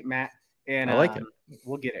highlight tape, Matt, and I like it.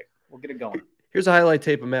 We'll get it. We'll get it going. Here's a highlight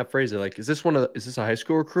tape of Matt Fraser. Like, is this a high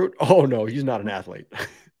school recruit? Oh no, he's not an athlete.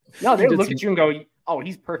 No, they look at you and go, oh,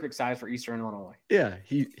 he's perfect size for Eastern Illinois. Yeah,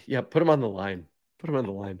 put him on the line.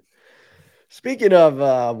 Speaking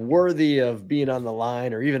of worthy of being on the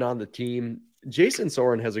line or even on the team, Jason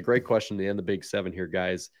Soren has a great question to end the Big Seven here,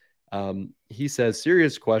 guys. He says,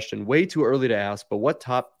 serious question, way too early to ask, but what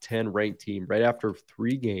top 10 ranked team right after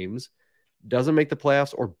 3 games doesn't make the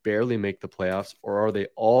playoffs or barely make the playoffs, or are they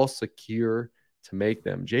all secure to make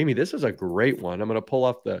them? Jamie, this is a great one. I'm going to pull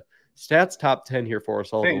off the stats top 10 here for us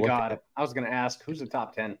all. Thank God. I was going to ask, who's the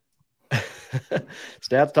top 10?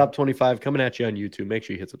 Stats top 25 coming at you on YouTube. Make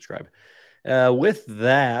sure you hit subscribe. With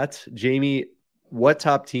that, Jamie, what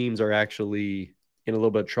top teams are actually in a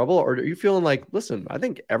little bit of trouble, or are you feeling like, listen, I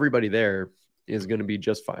think everybody there is going to be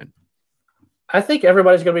just fine? I think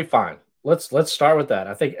everybody's going to be fine. Let's start with that.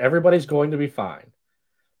 I think everybody's going to be fine.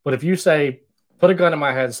 But if you say, put a gun in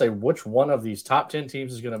my head and say which one of these top 10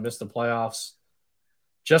 teams is going to miss the playoffs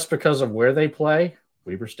just because of where they play,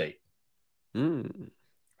 Weber State. And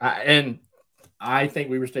I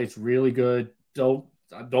think Weber State's really good. Don't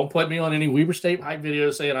put me on any Weber State hype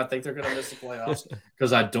videos saying I think they're going to miss the playoffs,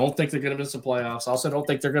 because I don't think they're going to miss the playoffs. I also don't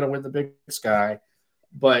think they're going to win the Big Sky.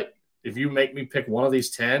 But if you make me pick one of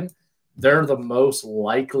these 10, they're the most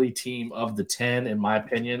likely team of the 10, in my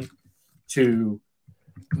opinion, to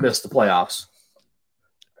miss the playoffs.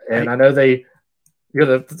 And I know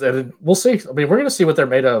we'll see. I mean, we're going to see what they're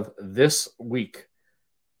made of this week.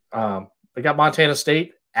 They got Montana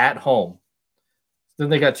State at home. Then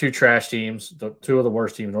they got 2 trash teams, 2 of the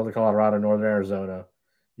worst teams, Northern Colorado, Northern Arizona,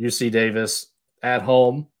 UC Davis at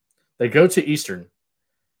home. They go to Eastern.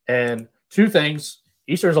 And 2 things,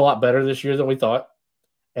 Eastern's a lot better this year than we thought.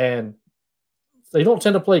 And they don't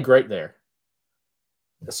tend to play great there.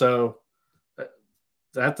 So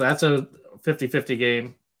that's a 50-50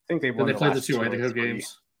 game. I think they've won they played the 2 Idaho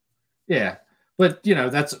games. Yeah. But,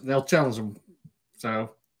 they'll challenge them.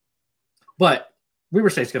 So, but Weber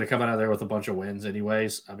State's going to come out of there with a bunch of wins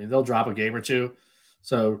anyways. I mean, they'll drop a game or 2.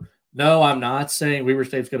 So, no, I'm not saying Weber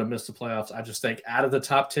State's going to miss the playoffs. I just think out of the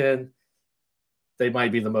top 10, they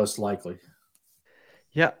might be the most likely.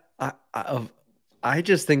 Yeah, I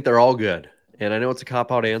just think they're all good. And I know it's a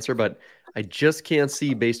cop-out answer, but I just can't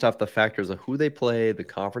see, based off the factors of who they play, the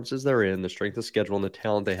conferences they're in, the strength of schedule, and the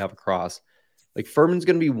talent they have across. Like, Furman's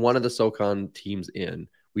going to be one of the SoCon teams in.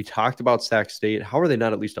 We talked about Sac State. How are they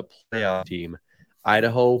not at least a playoff team?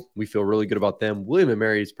 Idaho, we feel really good about them. William &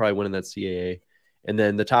 Mary is probably winning that CAA. And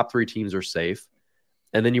then the top 3 teams are safe.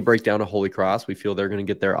 And then you break down to Holy Cross. We feel they're going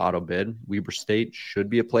to get their auto bid. Weber State should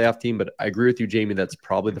be a playoff team, but I agree with you, Jamie, that's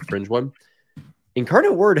probably the fringe one.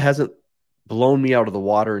 Incarnate Word hasn't blown me out of the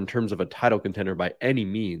water in terms of a title contender by any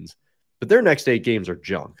means, but their next 8 games are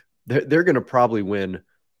junk. They're going to probably win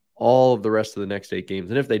all of the rest of the next 8 games.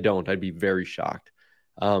 And if they don't, I'd be very shocked.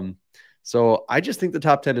 So I just think the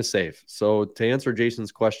top 10 is safe. So to answer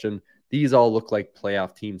Jason's question, these all look like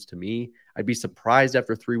playoff teams to me. I'd be surprised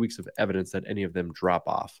after 3 weeks of evidence that any of them drop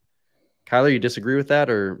off. Kyler, you disagree with that,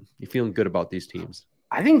 or you feeling good about these teams?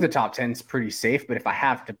 I think the top 10 is pretty safe, but if I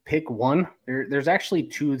have to pick one, there's actually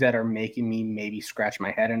two that are making me maybe scratch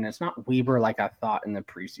my head, and it's not Weber like I thought in the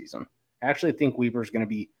preseason. I actually think Weber is going to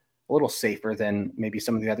be a little safer than maybe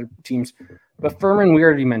some of the other teams. But Furman, we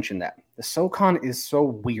already mentioned that. The SoCon is so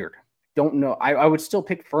weird. Don't know. I would still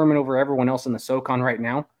pick Furman over everyone else in the SoCon right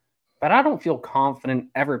now, but I don't feel confident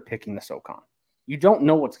ever picking the SoCon. You don't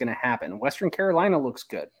know what's going to happen. Western Carolina looks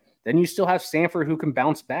good. Then you still have Stanford who can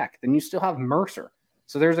bounce back. Then you still have Mercer.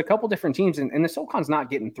 So there's a couple different teams, and the SoCon's not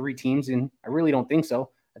getting 3 teams in. I really don't think so.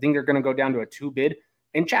 I think they're going to go down to a 2 bid.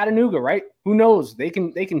 And Chattanooga, right? Who knows? They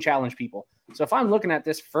can challenge people. So if I'm looking at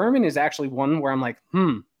this, Furman is actually one where I'm like,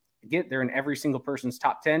 I get they're in every single person's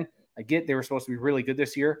top 10. I get they were supposed to be really good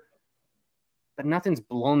this year, but nothing's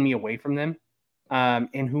blown me away from them.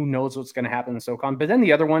 And who knows what's going to happen in the SoCon. But then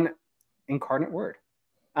the other one, Incarnate Word.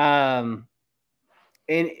 And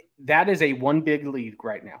that is a 1 big league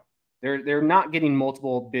right now. They're not getting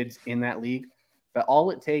multiple bids in that league, but all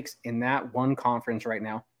it takes in that one conference right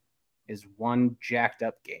now is one jacked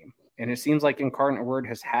up game. And it seems like Incarnate Word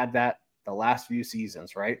has had that the last few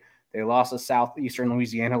seasons, right? They lost to Southeastern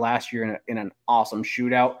Louisiana last year in an awesome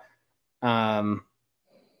shootout. I'm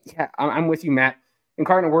with you, Matt.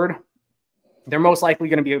 Incarnate Word, they're most likely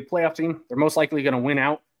going to be a playoff team. They're most likely going to win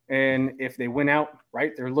out. And if they win out,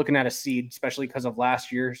 right, they're looking at a seed, especially because of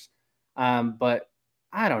last year's. But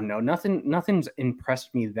I don't know. Nothing's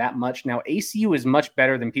impressed me that much. Now, ACU is much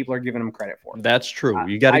better than people are giving them credit for. That's true.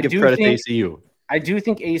 You got to give credit to ACU. I do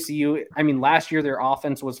think ACU, last year their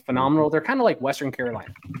offense was phenomenal. They're kind of like Western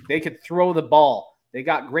Carolina. They could throw the ball. They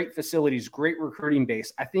got great facilities, great recruiting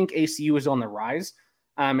base. I think ACU is on the rise,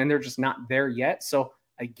 and they're just not there yet. So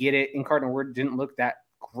I get it. Incarnate Word didn't look that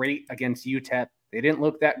great against UTEP. They didn't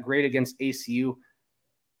look that great against ACU.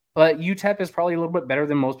 But UTEP is probably a little bit better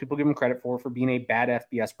than most people give them credit for being a bad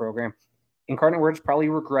FBS program. Incarnate Word's probably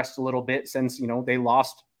regressed a little bit since, they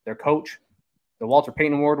lost their coach, the Walter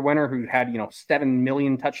Payton Award winner who had, 7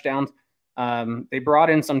 million touchdowns. They brought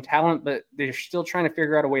in some talent, but they're still trying to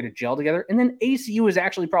figure out a way to gel together. And then ACU is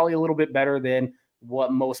actually probably a little bit better than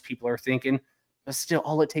what most people are thinking. But still,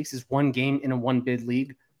 all it takes is one game in a 1 bid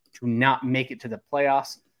league to not make it to the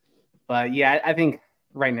playoffs. But yeah, I think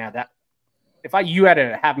right now that if you had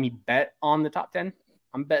to have me bet on the top 10,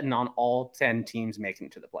 I'm betting on all 10 teams making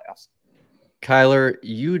it to the playoffs. Kyler,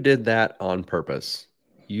 you did that on purpose.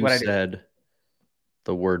 You said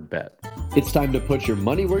the word bet. It's time to put your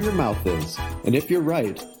money where your mouth is. And if you're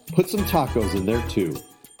right, put some tacos in there too.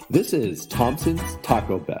 This is Thompson's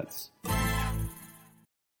Taco Bets.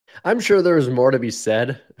 I'm sure there was more to be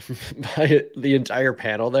said by the entire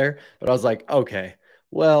panel there, but I was like, okay,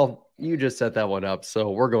 well, you just set that one up, so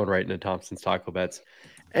we're going right into Thompson's Taco Bets.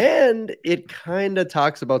 And it kind of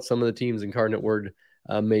talks about some of the teams Incarnate Word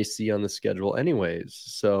may see on the schedule anyways.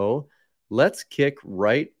 So let's kick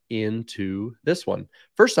right into this one.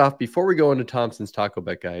 First off, before we go into Thompson's Taco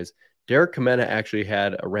Bet, guys, Derek Cometa actually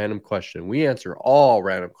had a random question. We answer all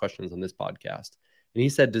random questions on this podcast. And he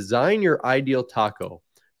said, design your ideal taco.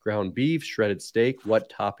 Ground beef, shredded steak,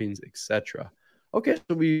 what toppings, etc. Okay,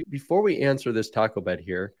 so before we answer this taco bet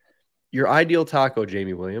here, your ideal taco,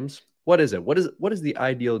 Jamie Williams, what is it? What is the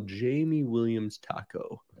ideal Jamie Williams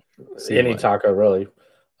taco? Any taco, really.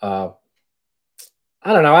 I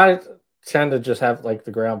don't know. I tend to just have like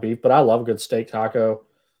the ground beef, but I love a good steak taco.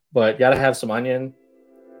 But got to have some onion.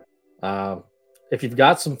 If you've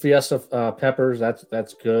got some Fiesta peppers,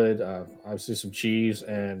 that's good. Obviously some cheese,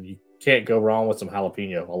 and you can't go wrong with some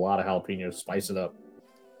jalapeno. A lot of jalapeno, spice it up.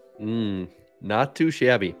 Not too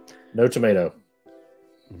shabby. No tomato.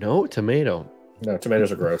 No tomato. No, tomatoes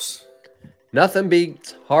are gross. Nothing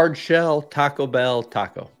beats hard shell Taco Bell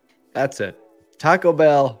taco. That's it. Taco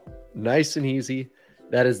Bell, nice and easy.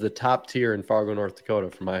 That is the top tier in Fargo, North Dakota,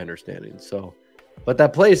 from my understanding. So, but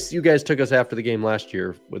that place you guys took us after the game last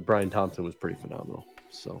year with Brian Thompson was pretty phenomenal.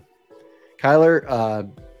 So, Kyler,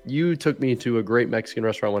 you took me to a great Mexican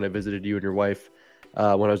restaurant when I visited you and your wife when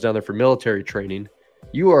I was down there for military training.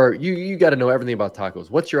 You got to know everything about tacos.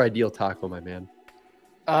 What's your ideal taco, my man?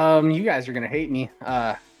 You guys are gonna hate me.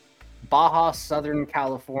 Baja, Southern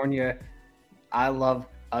California. I love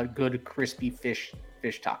a good crispy fish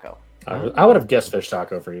taco. I would have guessed fish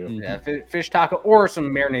taco for you. Yeah, fish taco or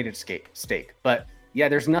some marinated steak. But yeah,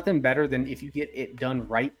 there's nothing better than if you get it done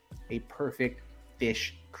right, a perfect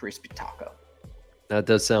fish crispy taco. That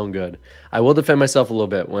does sound good. I will defend myself a little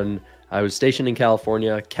bit. When I was stationed in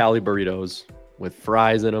California, Cali burritos with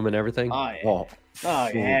fries in them and everything. Oh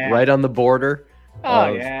yeah. Right on the border.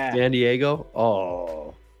 Yeah. San Diego.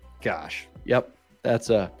 Oh gosh. Yep.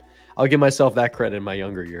 I'll give myself that credit in my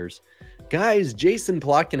younger years. Guys, Jason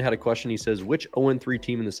Plotkin had a question. He says, which 0-3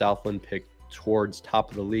 team in the Southland picked towards top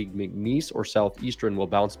of the league, McNeese or Southeastern, will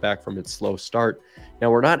bounce back from its slow start? Now,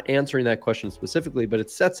 we're not answering that question specifically, but it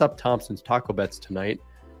sets up Thompson's taco bets tonight.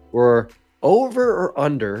 We're over or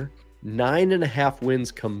under 9.5 wins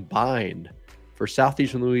combined for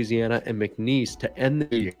Southeastern Louisiana and McNeese to end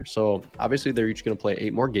the year. So obviously they're each going to play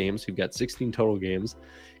 8 more games. We've got 16 total games.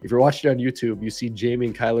 If you're watching on YouTube, you see Jamie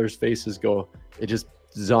and Kyler's faces go, it just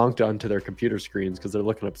zonked onto their computer screens because they're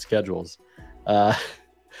looking up schedules.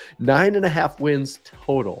 9.5 wins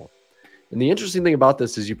total. And the interesting thing about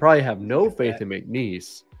this is you probably have no faith in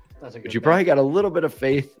McNeese, but you probably got a little bit of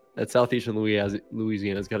faith that Southeastern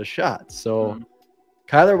Louisiana's got a shot. So,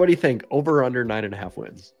 Kyler, what do you think? Over or under 9.5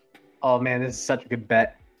 wins? Oh, man, this is such a good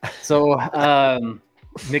bet. So,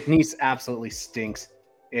 McNeese absolutely stinks.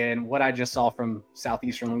 And what I just saw from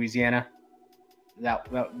Southeastern Louisiana, that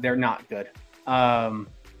they're not good.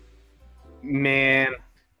 Man,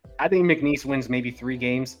 I think McNeese wins maybe 3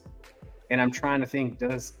 games. And I'm trying to think,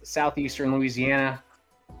 does Southeastern Louisiana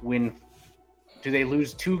win? Do they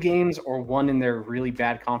lose 2 games or 1 in their really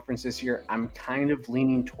bad conference this year? I'm kind of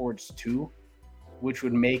leaning towards 2, which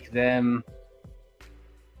would make them,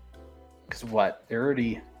 because what? They're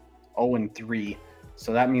already 0-3.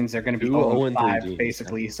 So that means they're going to be 0-5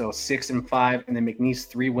 basically. So 6-5, and then McNeese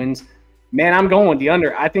 3 wins. Man, I'm going with the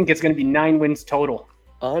under. I think it's going to be 9 wins total.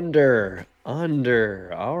 Under.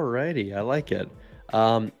 All righty. I like it.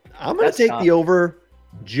 I'm going to take the over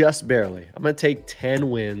just barely. I'm going to take 10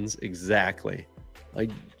 wins exactly. Like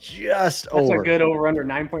just That's over. That's a good over under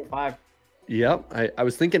 9.5. Yep. I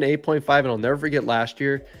was thinking 8.5, and I'll never forget last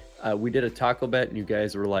year we did a taco bet, and you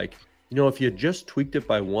guys were like, if you just tweaked it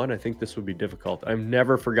by 1, I think this would be difficult. I've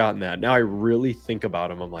never forgotten that. Now I really think about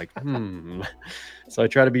them. I'm like, So I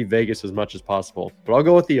try to be Vegas as much as possible. But I'll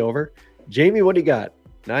go with the over. Jamie, what do you got?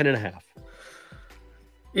 9.5.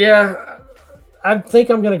 Yeah, I think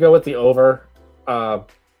I'm going to go with the over.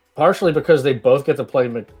 Partially because they both get to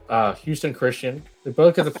play Houston Christian. They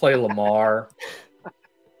both get to play Lamar.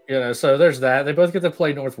 So there's that. They both get to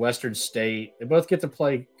play Northwestern State. They both get to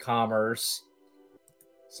play Commerce.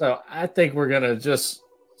 So I think we're going to just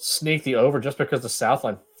sneak the over just because the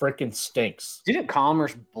Southland freaking stinks. Didn't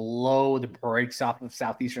Commerce blow the brakes off of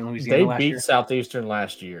Southeastern Louisiana last year? They beat Southeastern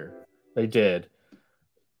last year. They did.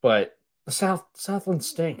 But the Southland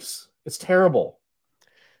stinks. It's terrible.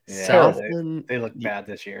 Yeah, Southland, they look bad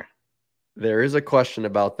this year. There is a question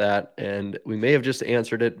about that, and we may have just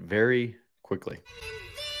answered it very quickly.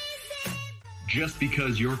 Just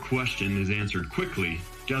because your question is answered quickly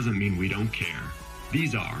doesn't mean we don't care.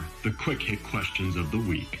 These are the quick hit questions of the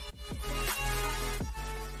week.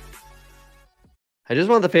 I just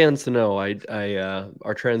want the fans to know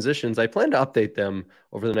our transitions, I plan to update them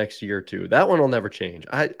over the next year or 2. That one will never change.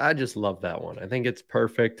 I just love that one. I think it's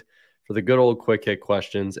perfect for the good old quick hit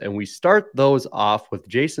questions. And we start those off with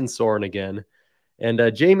Jason Soren again.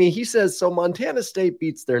 And Jamie, he says, so Montana State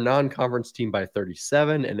beats their non-conference team by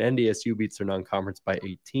 37 and NDSU beats their non-conference by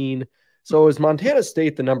 18. So is Montana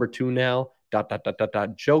State the number 2 now? ...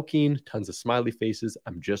 Joking, tons of smiley faces.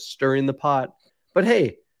 I'm just stirring the pot. But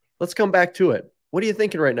hey, let's come back to it. What are you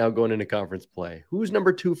thinking right now going into conference play? Who's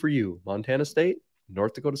number 2 for you? Montana State?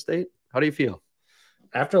 North Dakota State? How do you feel?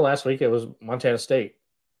 After last week, it was Montana State.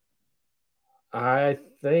 I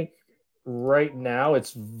think right now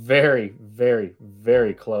it's very, very,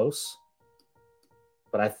 very close.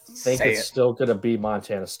 But I think it's still going to be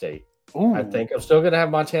Montana State. Ooh. I think I'm still going to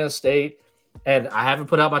have Montana State. And I haven't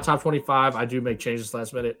put out my top 25. I do make changes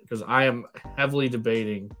last minute because I am heavily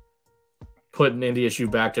debating putting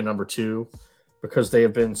NDSU back to number 2 because they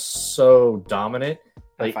have been so dominant.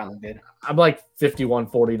 I finally did. I'm like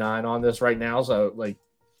 51-49 on this right now. So,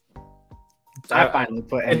 I finally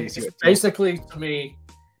put NDSU at 2. Basically, to me,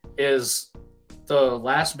 is the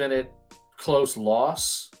last minute close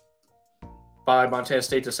loss by Montana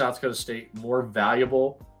State to South Dakota State more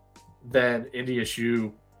valuable than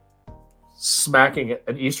NDSU smacking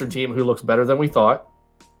an Eastern team who looks better than we thought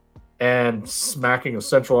and smacking a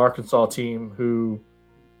Central Arkansas team who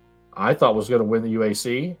I thought was going to win the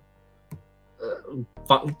UAC.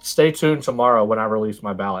 Stay tuned tomorrow when I release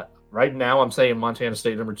my ballot. Right now, I'm saying Montana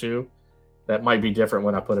State number 2. That might be different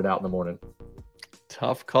when I put it out in the morning.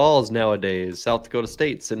 Tough calls nowadays. South Dakota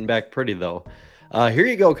State sitting back pretty, though. Here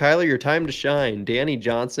you go, Kyler. Your time to shine. Danny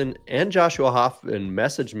Johnson and Joshua Hoffman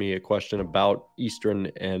messaged me a question about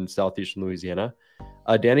Eastern and Southeastern Louisiana.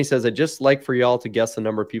 Danny says, I'd just like for y'all to guess the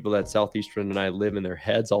number of people that Southeastern and I live in their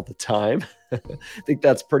heads all the time. I think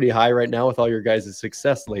that's pretty high right now with all your guys'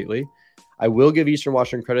 success lately. I will give Eastern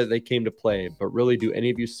Washington credit they came to play, but really, do any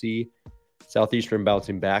of you see Southeastern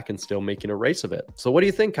bouncing back and still making a race of it. So what do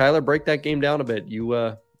you think, Kyler? Break that game down a bit.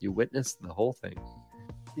 You witnessed the whole thing.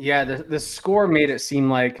 Yeah, the score made it seem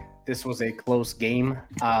like this was a close game.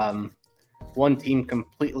 One team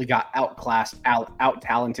completely got outclassed,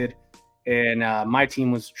 out-talented, and my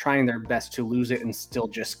team was trying their best to lose it and still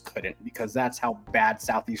just couldn't, because that's how bad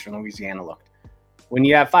Southeastern Louisiana looked. When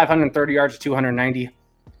you have 530 yards to 290,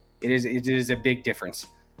 it is a big difference.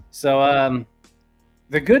 So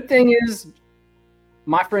the good thing is,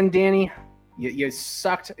 my friend Danny, you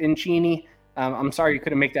sucked in Cheney. I'm sorry you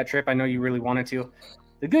couldn't make that trip. I know you really wanted to.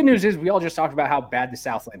 The good news is we all just talked about how bad the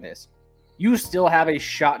Southland is. You still have a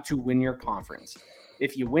shot to win your conference.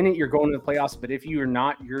 If you win it, you're going to the playoffs. But if you're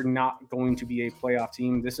not going to be a playoff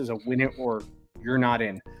team. This is a win it or you're not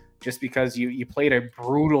in. Just because you played a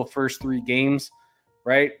brutal first 3 games,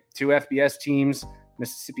 right? 2 FBS teams,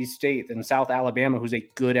 Mississippi State, then South Alabama, who's a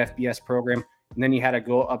good FBS program. And then you had to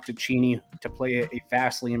go up to Cheney to play a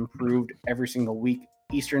vastly improved every single week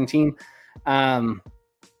Eastern team.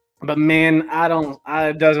 But man,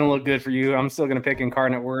 it doesn't look good for you. I'm still going to pick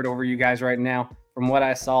Incarnate Word over you guys right now. From what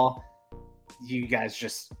I saw, you guys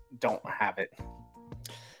just don't have it.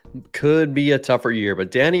 Could be a tougher year,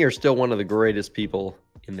 but Danny are still one of the greatest people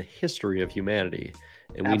in the history of humanity.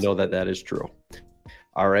 And we know that is true.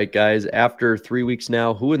 All right, guys, after 3 weeks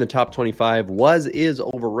now, who in the top 25 is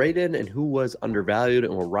overrated and who was undervalued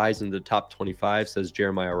and will rise into the top 25, says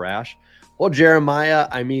Jeremiah Rash. Well, Jeremiah,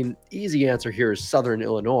 I mean, easy answer here is Southern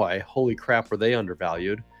Illinois. Holy crap, were they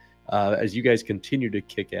undervalued? As you guys continue to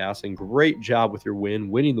kick ass, and great job with your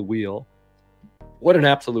winning the wheel. What an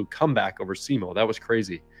absolute comeback over SEMO. That was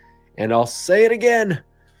crazy. And I'll say it again,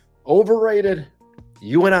 overrated.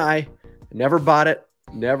 You and I never bought it,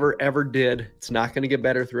 never ever did. It's not going to get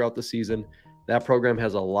better throughout the season. That program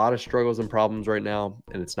has a lot of struggles and problems right now,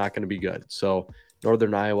 and it's not going to be good. So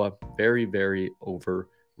Northern Iowa, very, very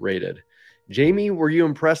overrated. Jamie, were you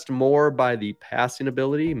impressed more by the passing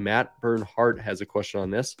ability? Matt Bernhardt has a question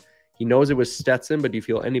on this. He knows it was Stetson, but do you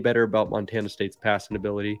feel any better about Montana State's passing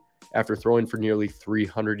ability after throwing for nearly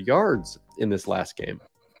 300 yards in this last game?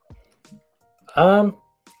 I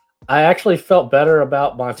actually felt better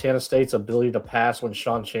about Montana State's ability to pass when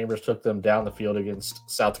Sean Chambers took them down the field against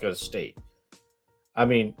South Dakota State. I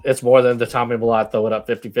mean, it's more than the Tommy Mellott throw it up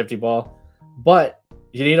 50-50 ball, but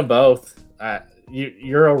you need them both.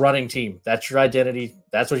 You're a running team. That's your identity.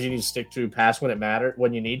 That's what you need to stick to. Pass when it matters,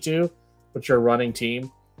 when you need to, but you're a running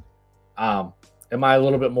team. Am I a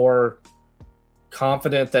little bit more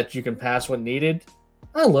confident that you can pass when needed?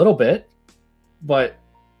 A little bit, but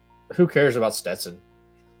who cares about Stetson?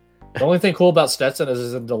 The only thing cool about Stetson is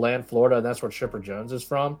he's in DeLand, Florida, and that's where Chipper Jones is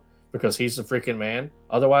from, because he's the freaking man.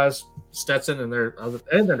 Otherwise, Stetson and they're called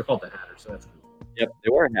the Hatters. So that's cool. Yep, they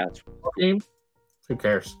wear hats. Team, who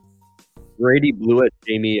cares? Grady Blewett,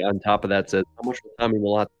 Jamie, on top of that, says, how much will Tommy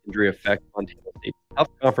Mellott's injury affect Montana State's tough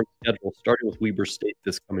conference schedule starting with Weber State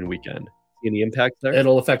this coming weekend? See any impact there?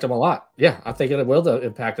 It'll affect him a lot. Yeah, I think it will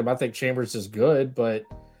impact him. I think Chambers is good, but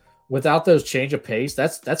without those change of pace,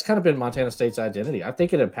 that's kind of been Montana State's identity. I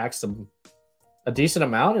think it impacts them a decent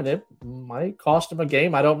amount, and it might cost them a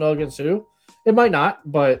game. I don't know against who. It might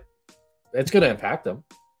not, but it's going to impact them.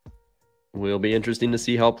 Will be interesting to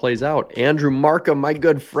see how it plays out. Andrew Markham, my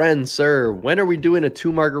good friend, sir. When are we doing a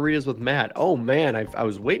 2 margaritas with Matt? Oh, man, I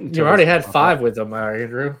was waiting. You already had 5 with them,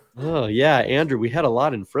 Andrew. Oh, yeah, Andrew, we had a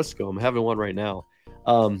lot in Frisco. I'm having one right now.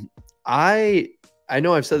 I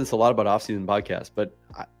know I've said this a lot about off-season podcasts, but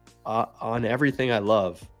on everything I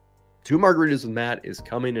love, 2 margaritas with Matt is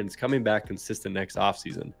coming, and it's coming back consistent next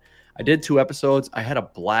off-season. I did 2 episodes. I had a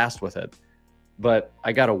blast with it. But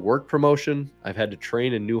I got a work promotion. I've had to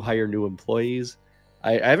train and hire new employees.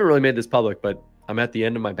 I haven't really made this public, but I'm at the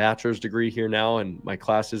end of my bachelor's degree here now, and my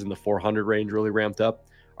classes in the 400 range really ramped up.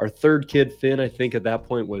 Our 3rd kid, Finn, I think at that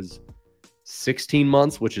point was 16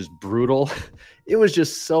 months, which is brutal. It was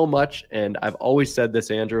just so much, and I've always said this,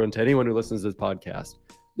 Andrew, and to anyone who listens to this podcast,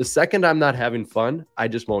 the second I'm not having fun, I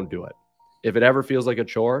just won't do it. If it ever feels like a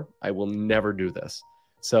chore, I will never do this.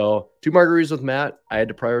 So 2 margaritas with Matt, I had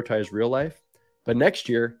to prioritize real life. But next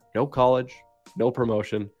year, no college, no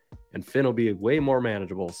promotion, and Finn will be way more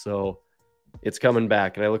manageable. So it's coming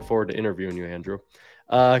back, and I look forward to interviewing you, Andrew.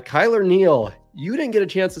 Kyler Neal, you didn't get a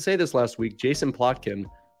chance to say this last week. Jason Plotkin,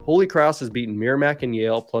 Holy Cross has beaten Merrimack and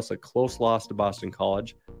Yale, plus a close loss to Boston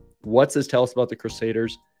College. What's this tell us about the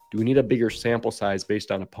Crusaders? Do we need a bigger sample size based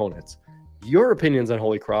on opponents? Your opinions on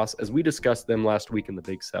Holy Cross, as we discussed them last week in the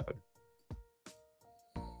Big 7.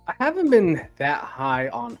 I haven't been that high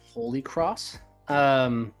on Holy Cross.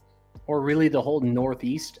 Or really the whole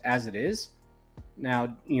Northeast as it is.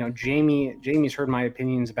 Now, Jamie's heard my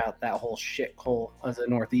opinions about that whole shithole of the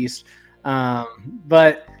Northeast.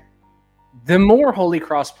 But the more Holy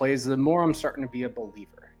Cross plays, the more I'm starting to be a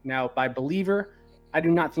believer. Now, by believer, I do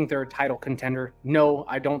not think they're a title contender. No,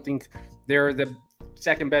 I don't think they're the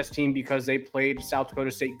second best team because they played South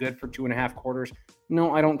Dakota State good for 2.5 quarters.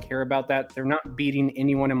 No, I don't care about that. They're not beating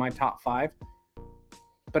anyone in my top 5.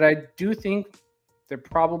 But I do think they're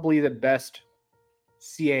probably the best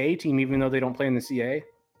CAA team, even though they don't play in the CAA.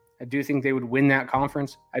 I do think they would win that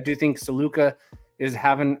conference. I do think Saluka is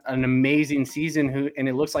having an amazing season, and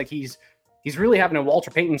it looks like he's really having a Walter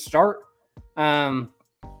Payton start.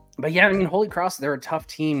 But yeah, I mean, Holy Cross, they're a tough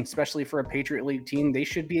team, especially for a Patriot League team. They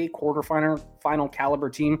should be a final caliber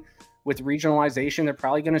team. With regionalization, they're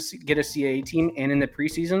probably going to get a CAA team. And in the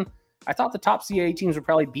preseason, I thought the top CAA teams would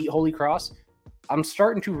probably beat Holy Cross. I'm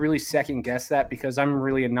starting to really second guess that because I'm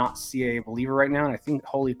really a not CAA believer right now. And I think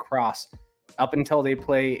Holy Cross, up until they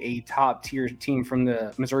play a top tier team from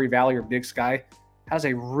the Missouri Valley or Big Sky, has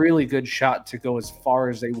a really good shot to go as far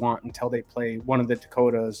as they want until they play one of the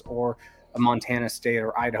Dakotas or a Montana State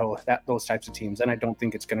or Idaho, those types of teams. And I don't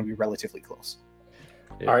think it's going to be relatively close.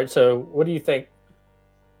 Yeah. All right. So what do you think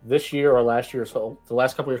this year or last year's, the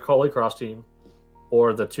last couple of years Holy Cross team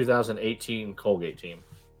or the 2018 Colgate team?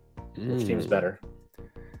 Which team's better?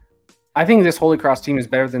 I think this Holy Cross team is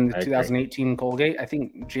better than the 2018 Colgate. I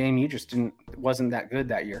think, Jamie, you just wasn't that good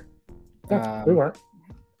that year. We weren't.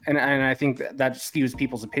 And I think that skews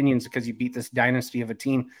people's opinions because you beat this dynasty of a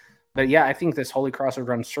team. But yeah, I think this Holy Cross would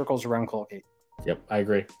run circles around Colgate. Yep, I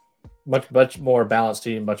agree. Much more balanced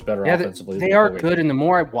team, much better offensively. They are good, and the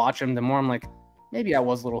more I watch them, the more I'm like, maybe I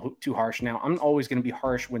was a little too harsh. Now, I'm always going to be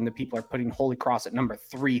harsh when the people are putting Holy Cross at number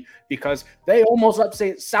 3 because they almost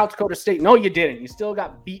upset South Dakota State. No, you didn't. You still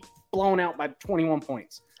got blown out by 21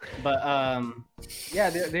 points. But, yeah,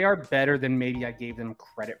 they are better than maybe I gave them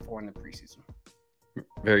credit for in the preseason.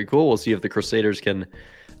 Very cool. We'll see if the Crusaders can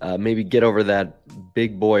maybe get over that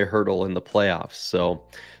big boy hurdle in the playoffs. So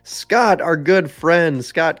Scott, our good friend,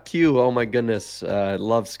 Scott Q. Oh my goodness.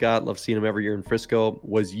 Love Scott. Love seeing him every year in Frisco.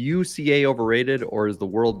 Was UCA overrated or is the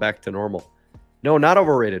world back to normal? No, not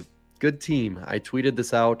overrated. Good team. I tweeted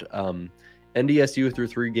this out. NDSU through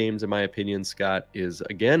 3 games, in my opinion, Scott, is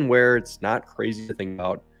again where it's not crazy to think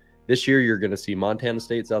about. This year, you're going to see Montana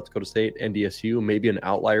State, South Dakota State, NDSU, maybe an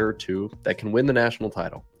outlier or 2 that can win the national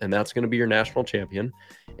title. And that's going to be your national champion.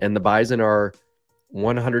 And the Bison are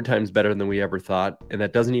 100 times better than we ever thought. And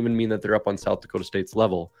that doesn't even mean that they're up on South Dakota State's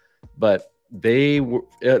level. But that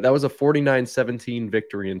was a 49-17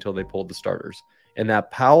 victory until they pulled the starters. And that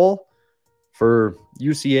Powell for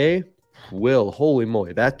UCA, holy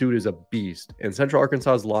moly, that dude is a beast. And Central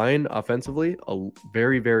Arkansas's line offensively,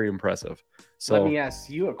 very, very impressive. So let me ask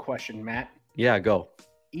you a question, Matt. Yeah, go.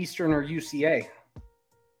 Eastern or UCA?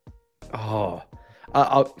 Oh,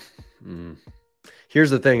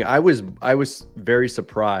 here's the thing. I was very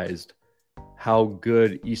surprised how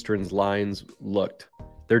good Eastern's lines looked.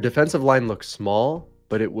 Their defensive line looked small,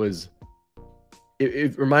 but it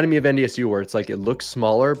reminded me of NDSU where it's like it looked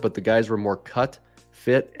smaller, but the guys were more cut,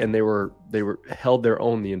 fit, and they were held their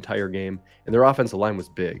own the entire game, and their offensive line was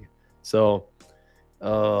big. So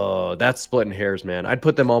that's splitting hairs, man. I'd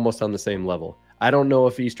put them almost on the same level. I don't know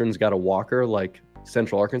if Eastern's got a walker like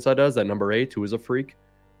Central Arkansas does, that number 8, who is a freak,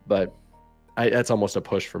 but that's almost a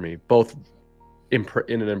push for me, both in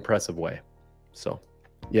an impressive way. So,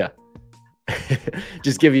 yeah.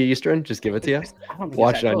 Just give you Eastern, just give it to you.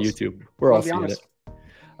 Watch it on YouTube. We're all seeing it.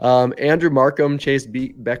 Andrew Markham, Chase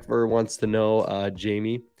Beckver wants to know,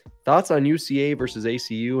 Jamie, thoughts on UCA versus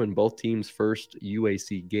ACU in both teams' first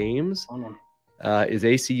UAC games? Is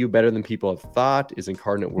ACU better than people have thought? Is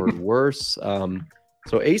Incarnate Word worse?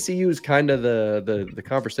 So ACU is kind of the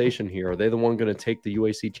conversation here. Are they the one going to take the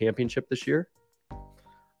UAC championship this year?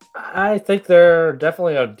 I think they're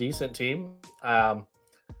definitely a decent team.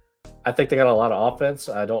 I think they got a lot of offense.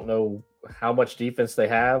 I don't know how much defense they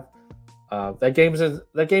have. That game's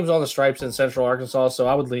on the stripes in Central Arkansas, so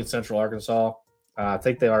I would lean Central Arkansas. I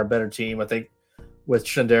think they are a better team. I think with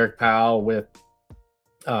Shanderick Powell, with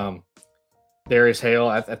Darius Hale,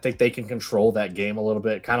 I think they can control that game a little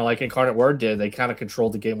bit, kind of like Incarnate Word did. They kind of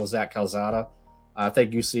controlled the game with Zach Calzada. I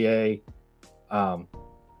think UCA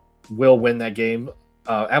will win that game.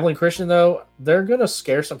 Abilene Christian, though, they're going to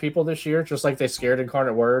scare some people this year, just like they scared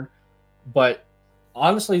Incarnate Word. But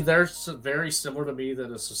honestly, they're very similar to me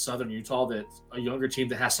that it's a Southern Utah, that's a younger team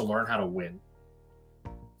that has to learn how to win.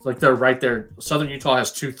 It's like they're right there. Southern Utah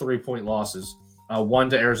has 2 3-point losses, one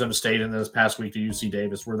to Arizona State and this past week to UC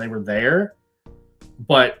Davis, where they were there,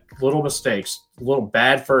 but little mistakes, little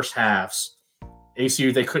bad first halves,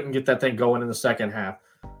 ACU, they couldn't get that thing going in the second half.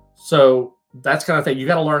 So that's kind of thing. You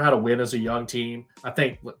got to learn how to win as a young team. I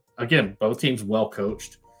think, again, both teams well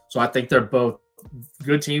coached. So I think they're both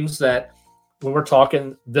good teams that when we're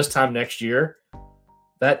talking this time next year,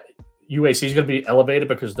 that UAC is going to be elevated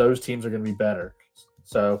because those teams are going to be better.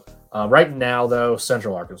 So right now, though,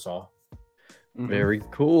 Central Arkansas. Very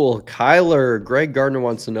cool. Kyler, Greg Gardner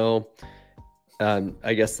wants to know,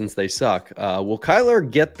 I guess since they suck, will Kyler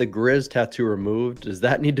get the Griz tattoo removed? Does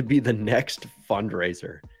that need to be the next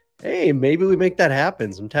fundraiser? Hey, maybe we make that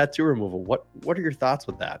happen. Some tattoo removal. What are your thoughts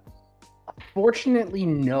with that? Fortunately,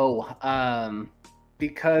 no.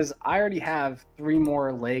 Because I already have 3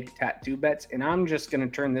 more leg tattoo bets, and I'm just going to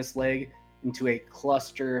turn this leg into a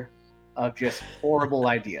cluster of just horrible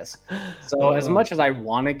ideas. So as much as I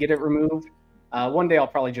want to get it removed, one day I'll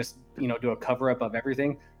probably just, do a cover up of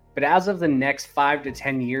everything. But as of the next 5 to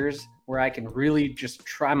 10 years, where I can really just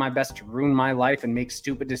try my best to ruin my life and make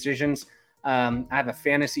stupid decisions, I have a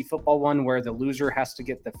fantasy football one where the loser has to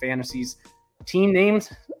get the fantasies team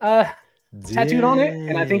names tattooed on it.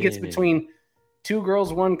 And I think it's between 2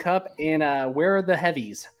 girls, 1 cup, and where are the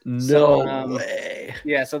heavies? No way.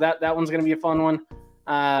 Yeah, so that one's going to be a fun one.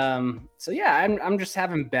 So yeah, I'm just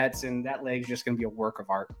having bets, and that leg's just going to be a work of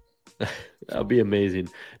art. That'll be amazing.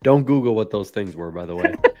 Don't Google what those things were, by the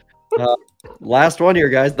way. Last one here,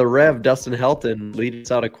 guys. The Rev, Dustin Helton, leads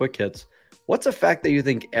us out of quick hits. What's a fact that you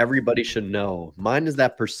think everybody should know? Mine is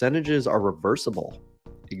that percentages are reversible.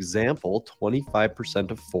 Example, 25%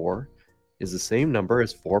 of 4 is the same number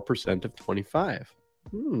as 4% of 25.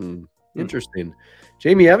 Interesting.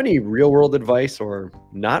 Jamie, you have any real-world advice or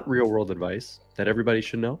not real-world advice that everybody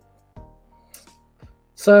should know?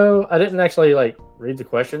 So I didn't actually read the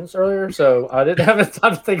questions earlier, so I didn't have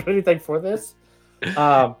time to think of anything for this.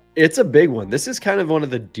 It's a big one. This is kind of one of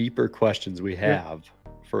the deeper questions we have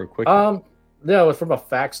for a quick one. No, from a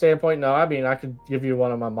fact standpoint, no. I mean, I could give you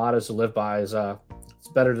one of my mottos to live by is it's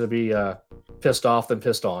better to be pissed off than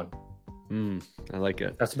pissed on. I like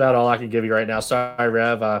it. That's about all I can give you right now. Sorry,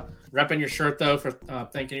 Rev. Repping your shirt, though, for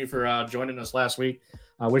thanking you for joining us last week.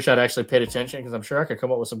 I wish I'd actually paid attention because I'm sure I could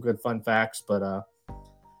come up with some good, fun facts. But,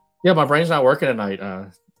 yeah, my brain's not working tonight.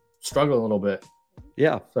 Struggling a little bit.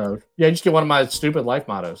 Yeah. So, yeah, just get one of my stupid life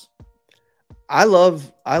mottos. I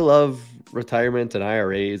love retirement and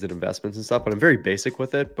IRAs and investments and stuff, but I'm very basic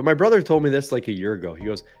with it. But my brother told me this like a year ago. He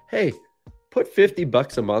goes, hey, put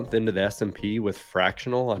 $50 a month into the S&P with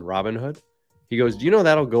fractional on Robinhood. He goes, do you know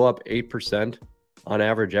that'll go up 8% on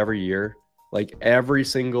average every year? Like every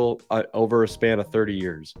single over a span of 30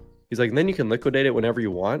 years. He's like, and then you can liquidate it whenever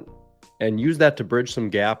you want and use that to bridge some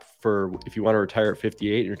gap for if you want to retire at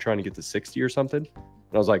 58 and you're trying to get to 60 or something.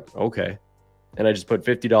 And I was like, okay. And I just put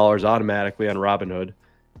 $50 automatically on Robinhood.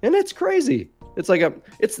 And it's crazy. It's like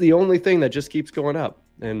it's the only thing that just keeps going up.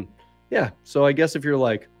 And yeah, so I guess if you're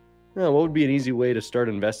like, what would be an easy way to start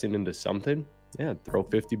investing into something? Yeah, throw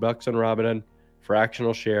 $50 on Robinhood,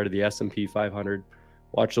 fractional share to the S&P 500.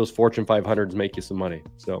 Watch those Fortune 500s make you some money.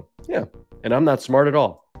 So yeah, and I'm not smart at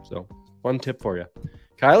all. So one tip for you.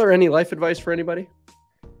 Kyler, any life advice for anybody?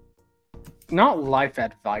 Not life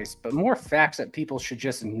advice, but more facts that people should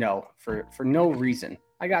just know for no reason.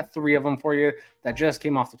 I got 3 of them for you that just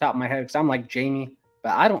came off the top of my head because I'm like Jamie,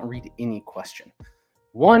 but I don't read any question.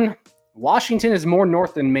 1, Washington is more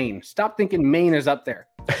north than Maine. Stop thinking Maine is up there.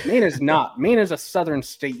 Maine is not. Maine is a southern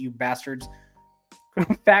state, you bastards.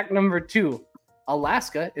 Fact number 2,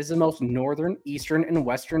 Alaska is the most northern, eastern, and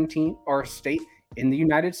western team or state in the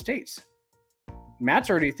United States.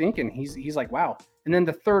 Matt's already thinking. He's like, wow. And then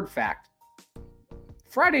the 3rd fact,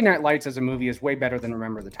 Friday Night Lights as a movie is way better than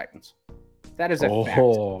Remember the Titans. That is a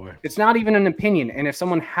fact. It's not even an opinion. And if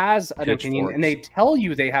someone has an opinion and they tell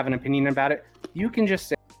you they have an opinion about it, you can just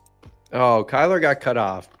say, oh, Kyler got cut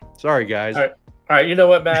off. Sorry, guys. All right. You know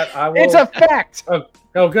what, Matt? I will. It's a fact.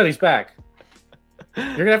 Oh, good. He's back. You're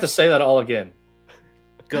going to have to say that all again.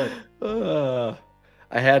 Good. I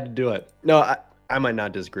had to do it. No, I might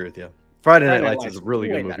not disagree with you. Friday Night Lights is a really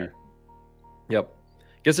good movie. Better. Yep.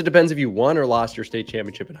 Guess it depends if you won or lost your state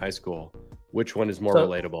championship in high school. Which one is more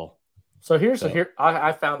relatable? So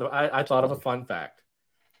I thought of a fun fact.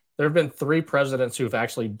 There have been 3 presidents who have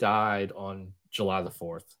actually died on July the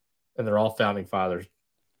 4th, and they're all founding fathers.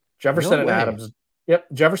 Jefferson and Adams. Yep,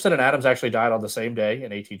 Jefferson and Adams actually died on the same day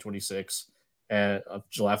in 1826 and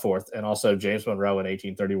July 4th, and also James Monroe in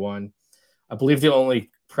 1831. I believe the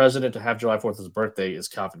only president to have July 4th as a birthday is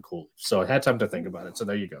Calvin Coolidge. So I had time to think about it. So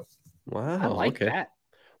there you go. Wow, I like that.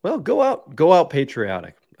 Well, go out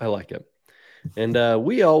patriotic. I like it. And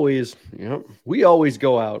we always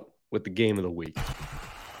go out with the game of the week.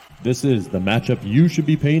 This is the matchup you should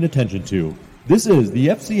be paying attention to. This is the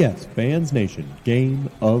FCS Fans Nation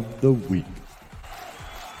Game of the Week.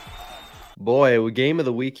 Boy, game of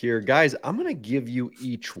the week here. Guys, I'm going to give you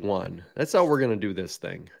each one. That's how we're going to do this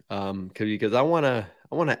thing. Because I want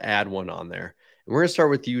to add one on there. And we're going to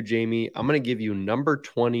start with you, Jamie. I'm going to give you number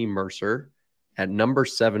 20 Mercer at number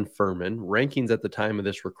 7 Furman. Rankings at the time of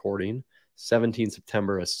this recording, 17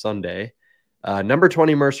 September, a Sunday. Number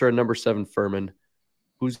 20 Mercer and number 7 Furman.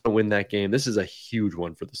 Who's going to win that game? This is a huge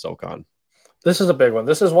one for the SoCon. This is a big one.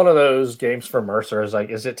 This is one of those games for Mercer.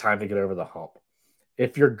 Is it time to get over the hump?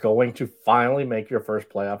 If you're going to finally make your first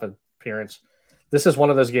playoff appearance, this is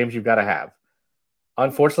one of those games you've got to have.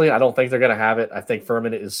 Unfortunately, I don't think they're going to have it. I think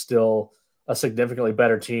Furman is still a significantly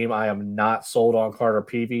better team. I am not sold on Carter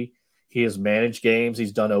Peavy. He has managed games.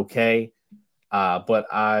 He's done okay. But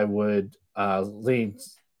I would lean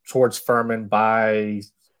towards Furman by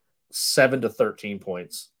 7 to 13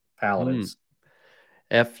 points. Paladins.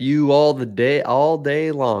 FU all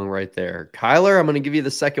day long right there. Kyler, I'm going to give you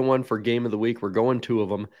the second one for game of the week. We're going 2 of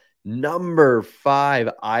them. Number 5,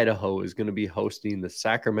 Idaho is going to be hosting the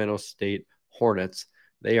Sacramento State Hornets.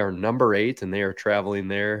 They are number 8, and they are traveling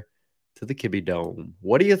there to the Kibbe Dome.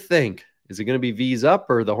 What do you think? Is it going to be V's up,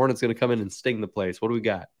 or the Hornets going to come in and sting the place? What do we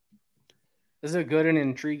got? This is a good and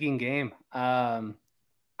intriguing game. I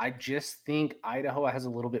just think Idaho has a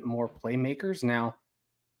little bit more playmakers now.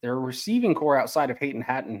 Their receiving core outside of Hayden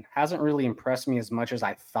Hatton hasn't really impressed me as much as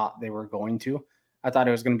I thought they were going to. I thought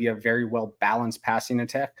it was going to be a very well-balanced passing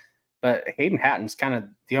attack, but Hayden Hatton's kind of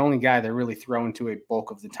the only guy they're really throwing to a bulk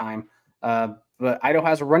of the time. But Idaho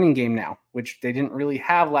has a running game now, which they didn't really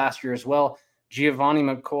have last year as well. Giovanni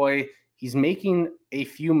McCoy, he's making a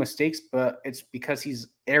few mistakes, but it's because he's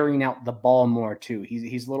airing out the ball more too.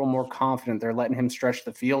 He's a little more confident. They're letting him stretch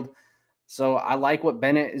the field. So I like what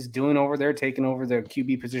Bennett is doing over there, taking over the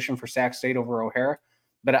QB position for Sac State over O'Hara.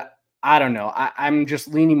 But I don't know. I'm just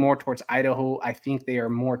leaning more towards Idaho. I think they are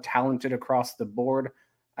more talented across the board.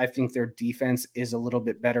 I think their defense is a little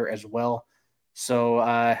bit better as well. So,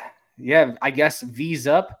 yeah, I guess V's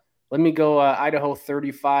up. Let me go Idaho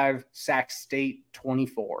 35, Sac State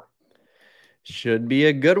 24. Should be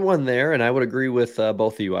a good one there, and I would agree with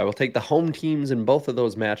both of you. I will take the home teams in both of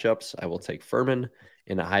those matchups. I will take Furman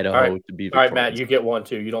and Idaho to be victorious. All right, Matt, you get one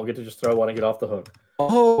too. You don't get to just throw one and get off the hook.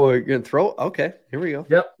 Oh, you're going to throw? Okay, here we go.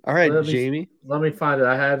 Yep. All right, Jamie. Let me find it.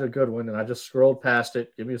 I had a good one, and I just scrolled past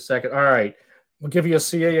it. Give me a second. All right. We'll give you a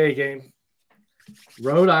CAA game.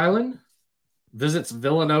 Rhode Island visits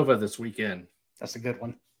Villanova this weekend. That's a good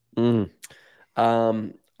one.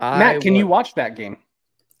 Matt, can you watch that game?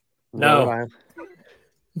 No.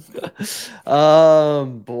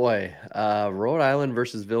 Rhode Island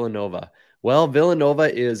versus Villanova. Well,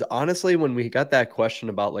 Villanova is honestly, when we got that question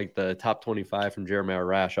about like the top 25 from Jeremiah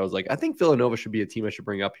Rash, I was like, I think Villanova should be a team I should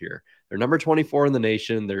bring up here. They're number 24 in the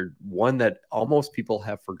nation. They're one that almost people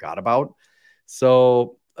have forgot about.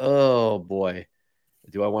 So, oh boy,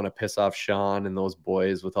 do I want to piss off Sean and those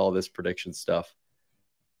boys with all this prediction stuff?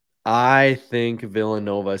 I think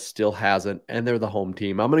Villanova still hasn't, and they're the home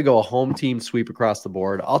team. I'm going to go a home team sweep across the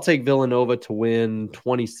board. I'll take Villanova to win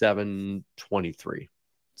 27-23.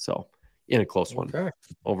 So, in a close one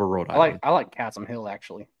over Rhode Island. I like Chasm Hill,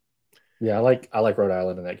 actually. Yeah, I like Rhode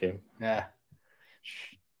Island in that game. Yeah.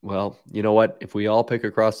 Well, you know what? If we all pick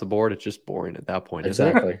across the board, it's just boring at that point.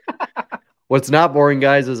 Exactly. What's not boring,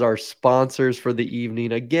 guys, is our sponsors for the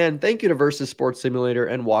evening. Again, thank you to Versus Sports Simulator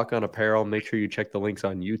and Walk On Apparel. Make sure you check the links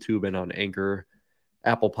on YouTube and on Anchor,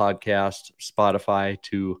 Apple Podcast, Spotify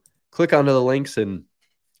to click onto the links and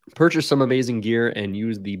purchase some amazing gear and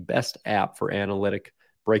use the best app for analytic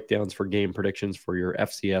breakdowns for game predictions for your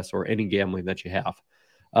FCS or any gambling that you have.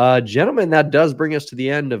 Gentlemen, that does bring us to the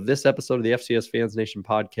end of this episode of the FCS Fans Nation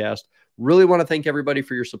podcast. Really want to thank everybody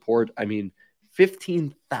for your support. I mean,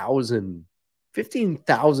 15,000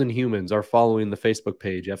 humans are following the Facebook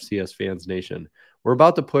page, FCS Fans Nation. We're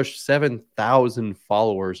about to push 7,000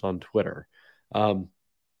 followers on Twitter. And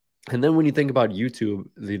then when you think about YouTube,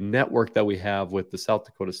 the network that we have with the South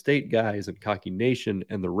Dakota State guys and Cocky Nation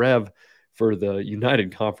and the Rev for the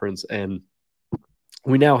United Conference, and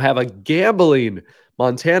we now have a gambling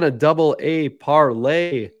Montana AA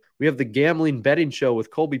parlay. We have the gambling betting show with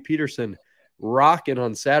Colby Peterson rocking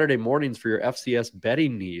on Saturday mornings for your FCS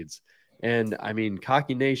betting needs. And I mean,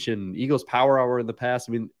 Cocky Nation, Eagles Power Hour in the past.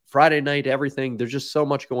 I mean, Friday night, everything. There's just so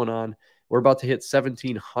much going on. We're about to hit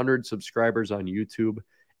 1,700 subscribers on YouTube.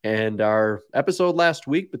 And our episode last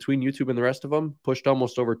week between YouTube and the rest of them pushed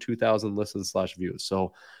almost over 2,000 listens/views.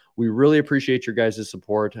 So we really appreciate your guys'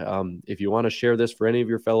 support. If you want to share this for any of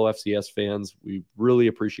your fellow FCS fans, we really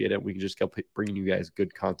appreciate it. We can just keep bringing you guys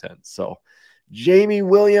good content. So Jamie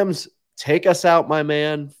Williams, take us out, my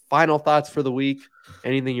man. Final thoughts for the week.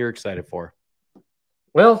 Anything you're excited for?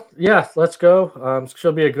 Well, yeah, let's go. It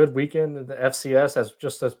should be a good weekend in the FCS. As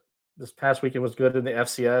this past weekend was good in the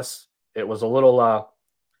FCS. It was a little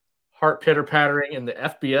heart pitter pattering in the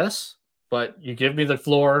FBS, but you give me the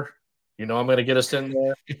floor. I'm going to get us in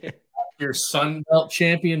there. Your Sun Belt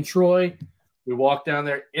champion, Troy. We walk down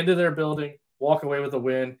there into their building, walk away with a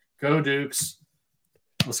win. Go Dukes.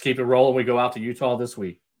 Let's keep it rolling. We go out to Utah this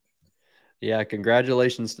week. Yeah,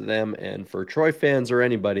 congratulations to them. And for Troy fans or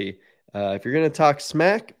anybody, if you're going to talk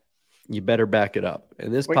smack, you better back it up.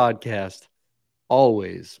 And this podcast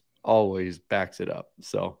always backs it up.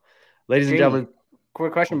 So, ladies and gentlemen.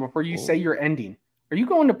 Quick question before you say your ending. Are you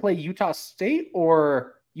going to play Utah State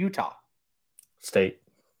or Utah? State.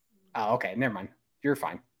 Oh, okay. Never mind. You're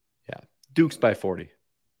fine. Yeah. Dukes by 40.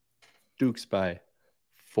 Dukes by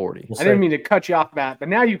 40. I didn't mean to cut you off, Matt, but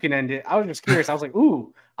now you can end it. I was just curious. I was like,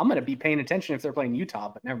 ooh, I'm going to be paying attention if they're playing Utah,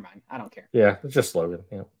 but never mind. I don't care. Yeah, it's just slogan.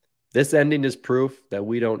 Yeah. This ending is proof that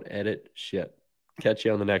we don't edit shit. Catch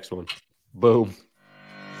you on the next one. Boom.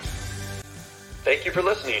 Thank you for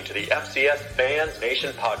listening to the FCS Fans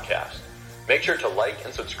Nation podcast. Make sure to like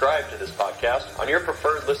and subscribe to this podcast on your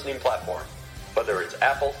preferred listening platform, whether it's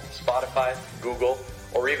Apple, Spotify, Google,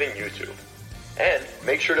 or even YouTube. And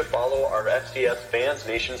make sure to follow our FCS Fans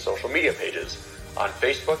Nation social media pages on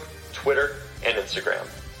Facebook, Twitter, and Instagram.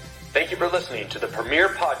 Thank you for listening to the premier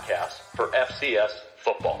podcast for FCS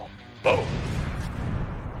football. Boom.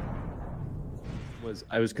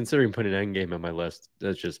 I was considering putting Endgame on my list.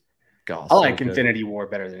 That's just I like Infinity War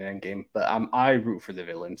better than Endgame, but I root for the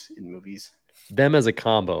villains in movies. Them as a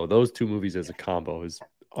combo, those two movies as a combo is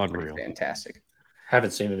unreal. Fantastic.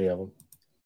 Haven't seen any of them.